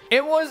that.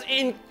 It was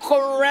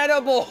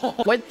incredible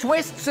with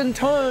twists and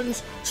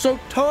turns, so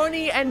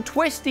turny and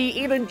twisty,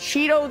 even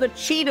Cheeto the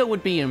Cheetah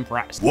would be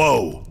impressed.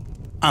 Whoa,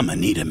 I'ma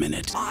need a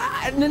minute.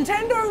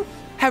 Nintendo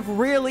have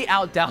really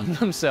outdone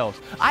themselves.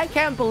 I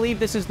can't believe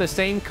this is the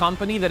same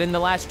company that in the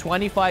last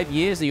 25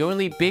 years, the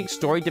only big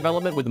story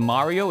development with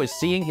Mario is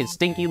seeing his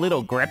stinky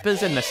little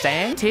grippers in the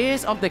sand.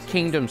 Tears of the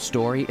Kingdom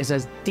story is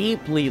as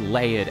deeply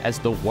layered as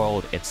the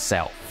world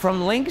itself.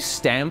 From Link's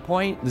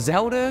standpoint,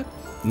 Zelda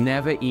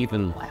never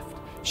even left.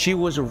 She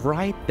was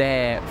right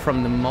there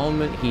from the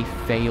moment he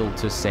failed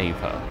to save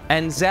her.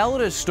 And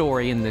Zelda's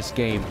story in this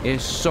game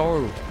is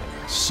so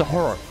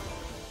sorrowful.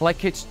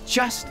 Like, it's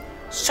just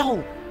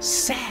so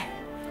sad.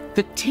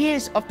 The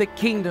tears of the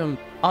kingdom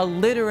are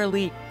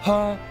literally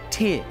her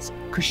tears,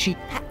 because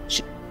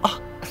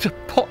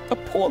the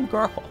poor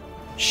girl.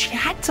 She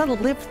had to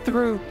live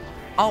through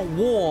a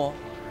war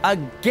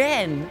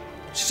again,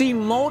 see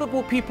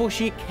multiple people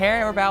she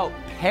cared about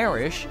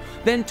perish,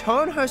 then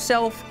turn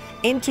herself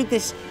into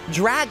this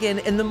dragon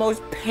in the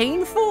most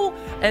painful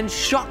and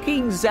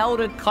shocking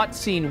Zelda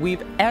cutscene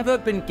we've ever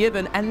been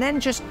given, and then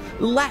just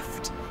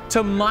left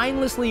to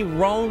mindlessly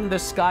roam the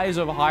skies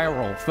of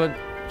Hyrule for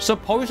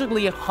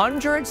supposedly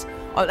hundreds,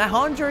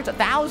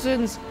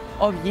 thousands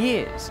of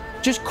years.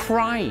 Just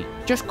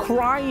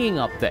crying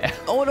up there.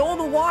 Oh, and all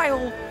the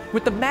while,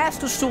 with the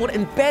Master Sword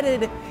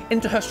embedded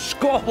into her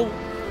skull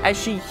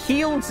as she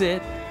heals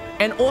it,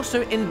 and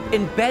also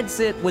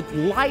embeds it with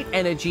light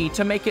energy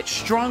to make it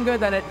stronger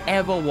than it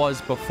ever was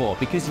before.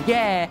 Because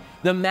yeah,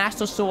 the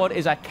Master Sword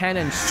is a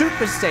canon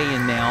Super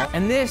Saiyan now,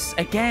 and this,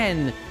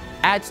 again,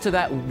 adds to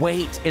that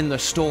weight in the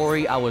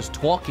story I was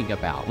talking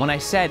about. When I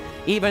said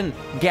even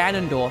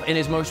Ganondorf, in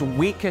his most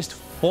weakest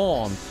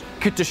form,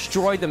 could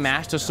destroy the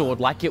Master Sword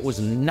like it was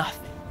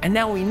nothing. And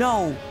now we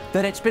know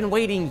that it's been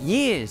waiting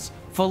years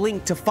for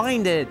Link to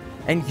find it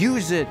and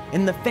use it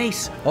in the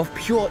face of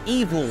pure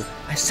evil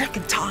a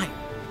second time.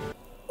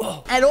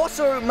 And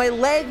also, my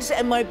legs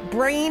and my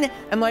brain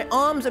and my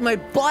arms and my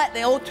butt,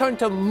 they all turned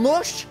to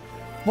mush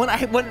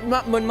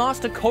when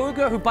Master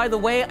Koga, who, by the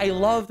way, I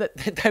love that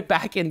they're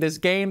back in this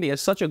game. He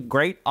has such a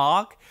great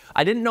arc.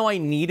 I didn't know I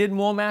needed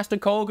more Master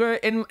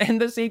Koga in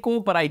the sequel,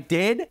 but I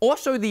did.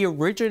 Also, the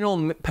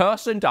original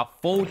person to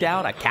fall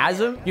down a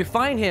chasm. You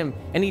find him,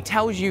 and he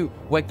tells you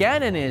where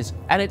Ganon is,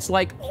 and it's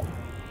like,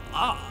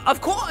 of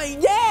course,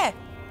 yeah,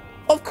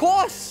 of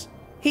course.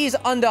 He's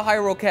under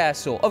Hyrule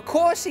Castle. Of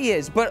course he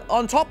is. But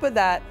on top of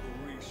that,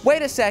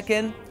 wait a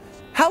second.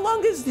 How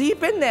long has he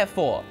been there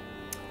for?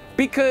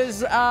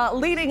 Because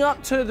leading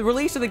up to the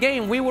release of the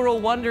game, we were all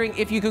wondering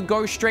if you could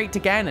go straight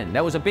to Ganon.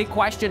 That was a big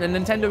question, and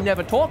Nintendo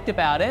never talked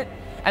about it.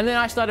 And then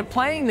I started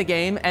playing the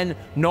game, and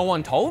no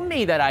one told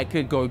me that I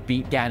could go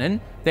beat Ganon.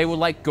 They were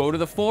like, go to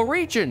the 4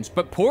 regions.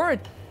 But Pura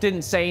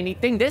didn't say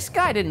anything. This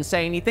guy didn't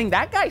say anything.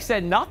 That guy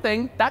said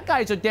nothing. That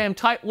guy's a damn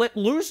tight-lipped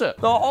loser.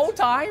 The whole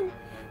time,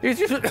 he's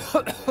just...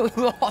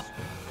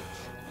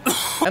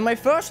 And my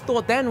first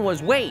thought then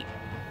was, wait,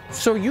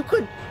 so you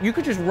could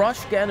just rush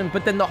Ganon,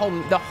 but then the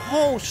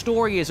whole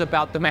story is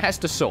about the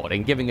Master Sword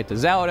and giving it to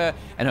Zelda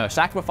and her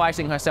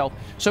sacrificing herself.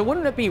 So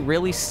wouldn't it be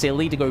really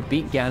silly to go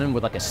beat Ganon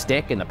with like a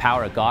stick and the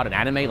power of God and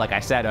anime, like I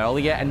said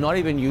earlier, and not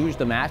even use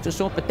the Master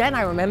Sword? But then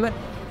I remember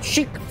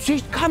she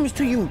comes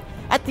to you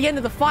at the end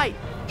of the fight.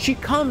 She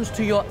comes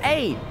to your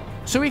aid.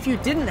 So if you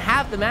didn't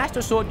have the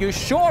Master Sword, you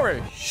sure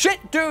as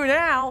shit do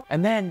now.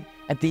 And then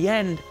at the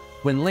end,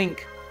 when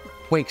Link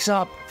wakes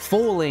up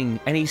falling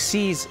and he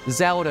sees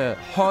Zelda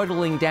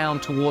hurtling down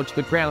towards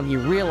the ground, he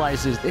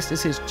realizes this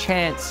is his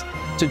chance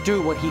to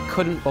do what he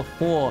couldn't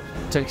before,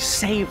 to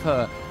save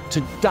her,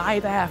 to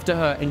dive after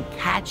her and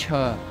catch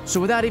her. So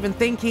without even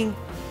thinking,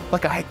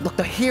 like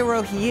the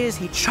hero he is,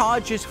 he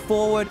charges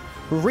forward,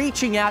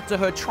 reaching out to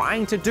her,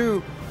 trying to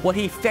do what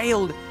he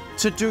failed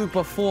to do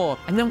before.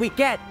 And then we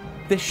get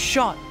this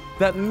shot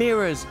that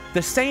mirrors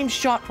the same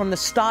shot from the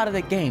start of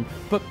the game,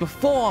 but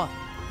before,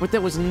 there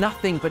was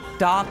nothing but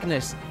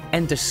darkness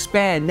and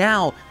despair.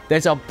 Now,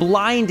 there's a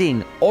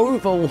blinding,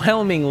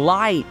 overwhelming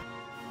light.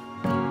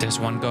 This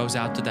one goes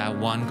out to that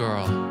one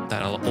girl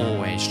that I'll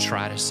always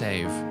try to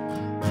save,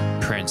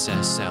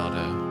 Princess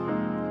Zelda.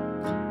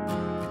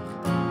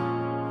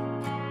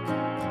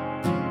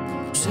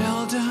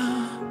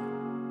 Zelda,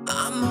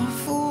 I'm a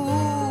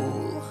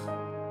fool,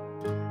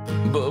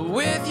 but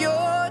with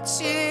your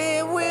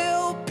cheer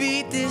we'll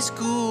beat this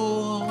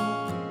ghoul.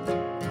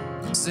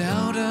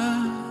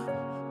 Zelda,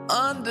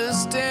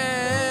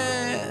 understand,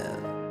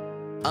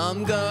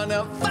 I'm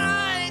gonna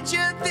find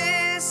you,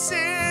 this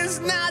is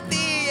not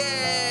the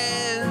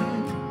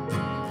end.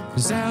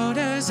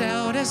 Zelda,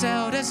 Zelda,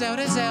 Zelda,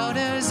 Zelda,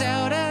 Zelda,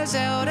 Zelda,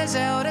 Zelda,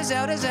 Zelda,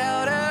 Zelda,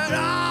 Zelda,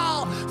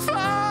 I'll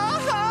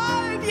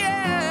find you.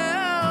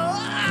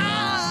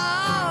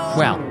 Oh.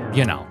 Well,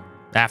 you know,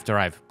 after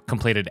I've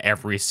completed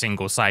every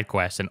single side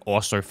quest and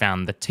also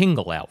found the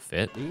Tingle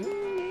outfit,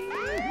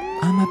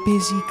 I'm a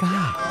busy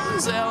guy.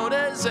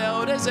 Zelda,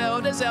 Zelda,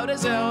 Zelda, Zelda,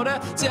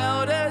 Zelda,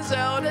 Zelda,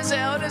 Zelda,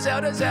 Zelda,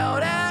 Zelda,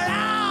 Zelda,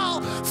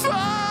 I'll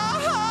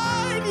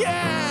find you.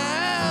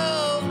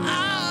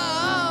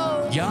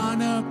 Oh.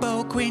 Yana,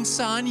 Bo, Queen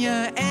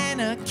Sonya,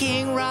 Anna,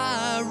 King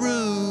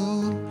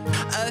Raru.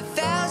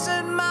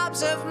 1,000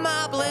 mobs of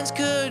moblins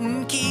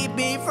couldn't keep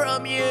me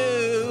from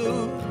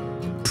you.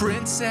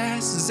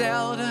 Princess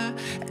Zelda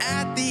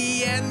at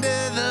the end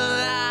of the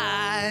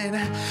line.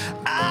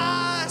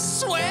 I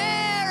swear.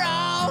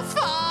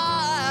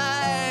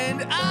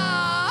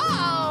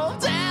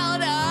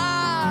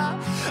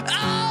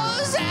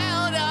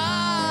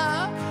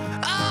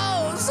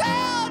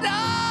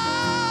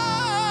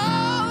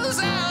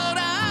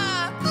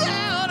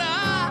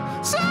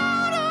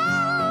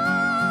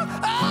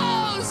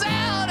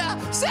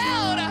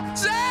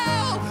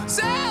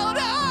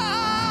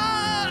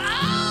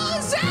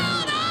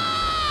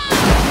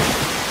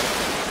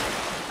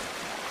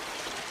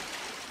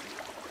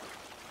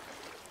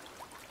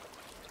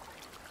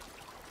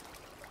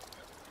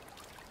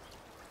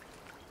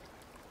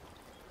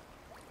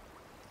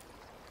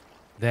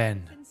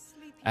 Then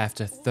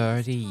After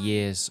 30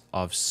 years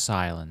of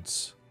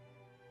silence,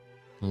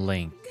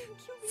 Link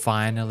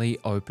finally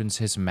opens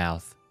his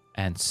mouth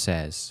and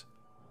says,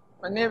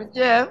 My name is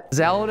Jeff.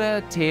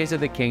 Zelda Tears of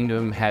the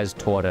Kingdom has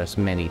taught us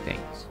many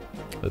things.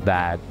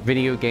 That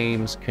video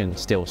games can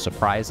still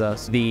surprise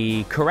us.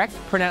 The correct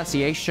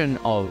pronunciation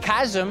of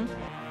chasm.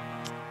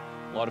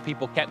 A lot of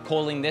people kept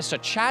calling this a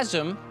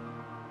chasm.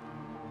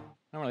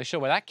 Not really sure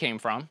where that came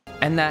from.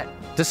 And that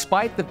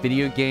despite the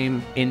video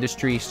game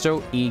industry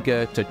so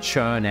eager to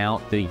churn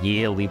out the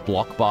yearly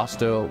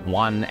blockbuster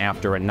one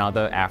after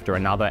another, after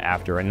another,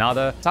 after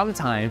another,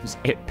 sometimes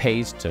it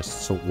pays to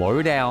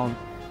slow down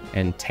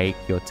and take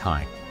your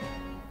time.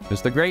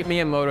 As the great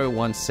Miyamoto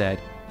once said,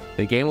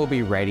 the game will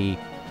be ready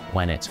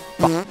when it's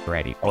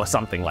ready, or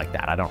something like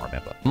that, I don't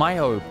remember. My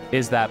hope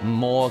is that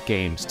more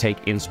games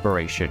take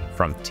inspiration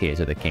from Tears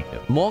of the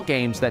Kingdom. More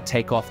games that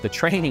take off the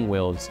training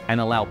wheels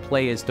and allow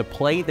players to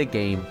play the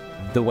game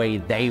the way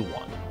they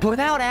want.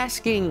 Without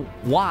asking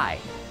why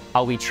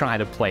are we trying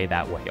to play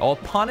that way, or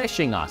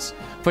punishing us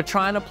for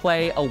trying to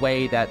play a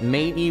way that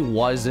maybe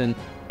wasn't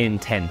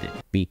intended.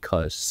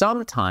 Because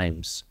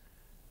sometimes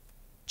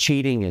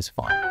cheating is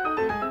fun.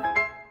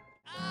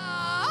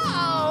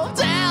 Oh,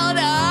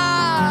 Zelda!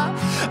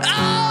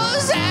 Oh,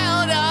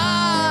 Zelda!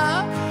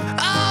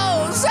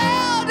 Oh,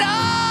 Zelda!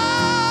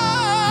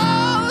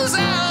 Oh,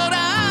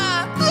 Zelda!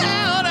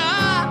 Zelda!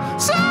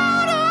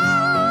 Zelda!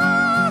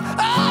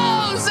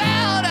 Oh,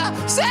 Zelda!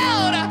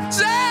 Zelda!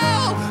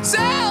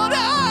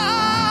 Zelda!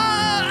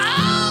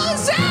 Oh,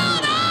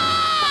 Zelda!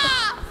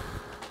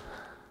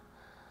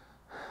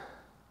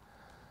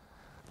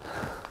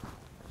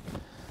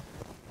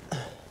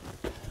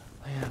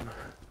 I am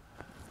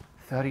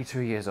 32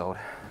 years old.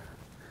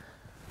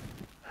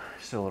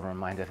 Still a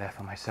reminder there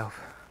for myself.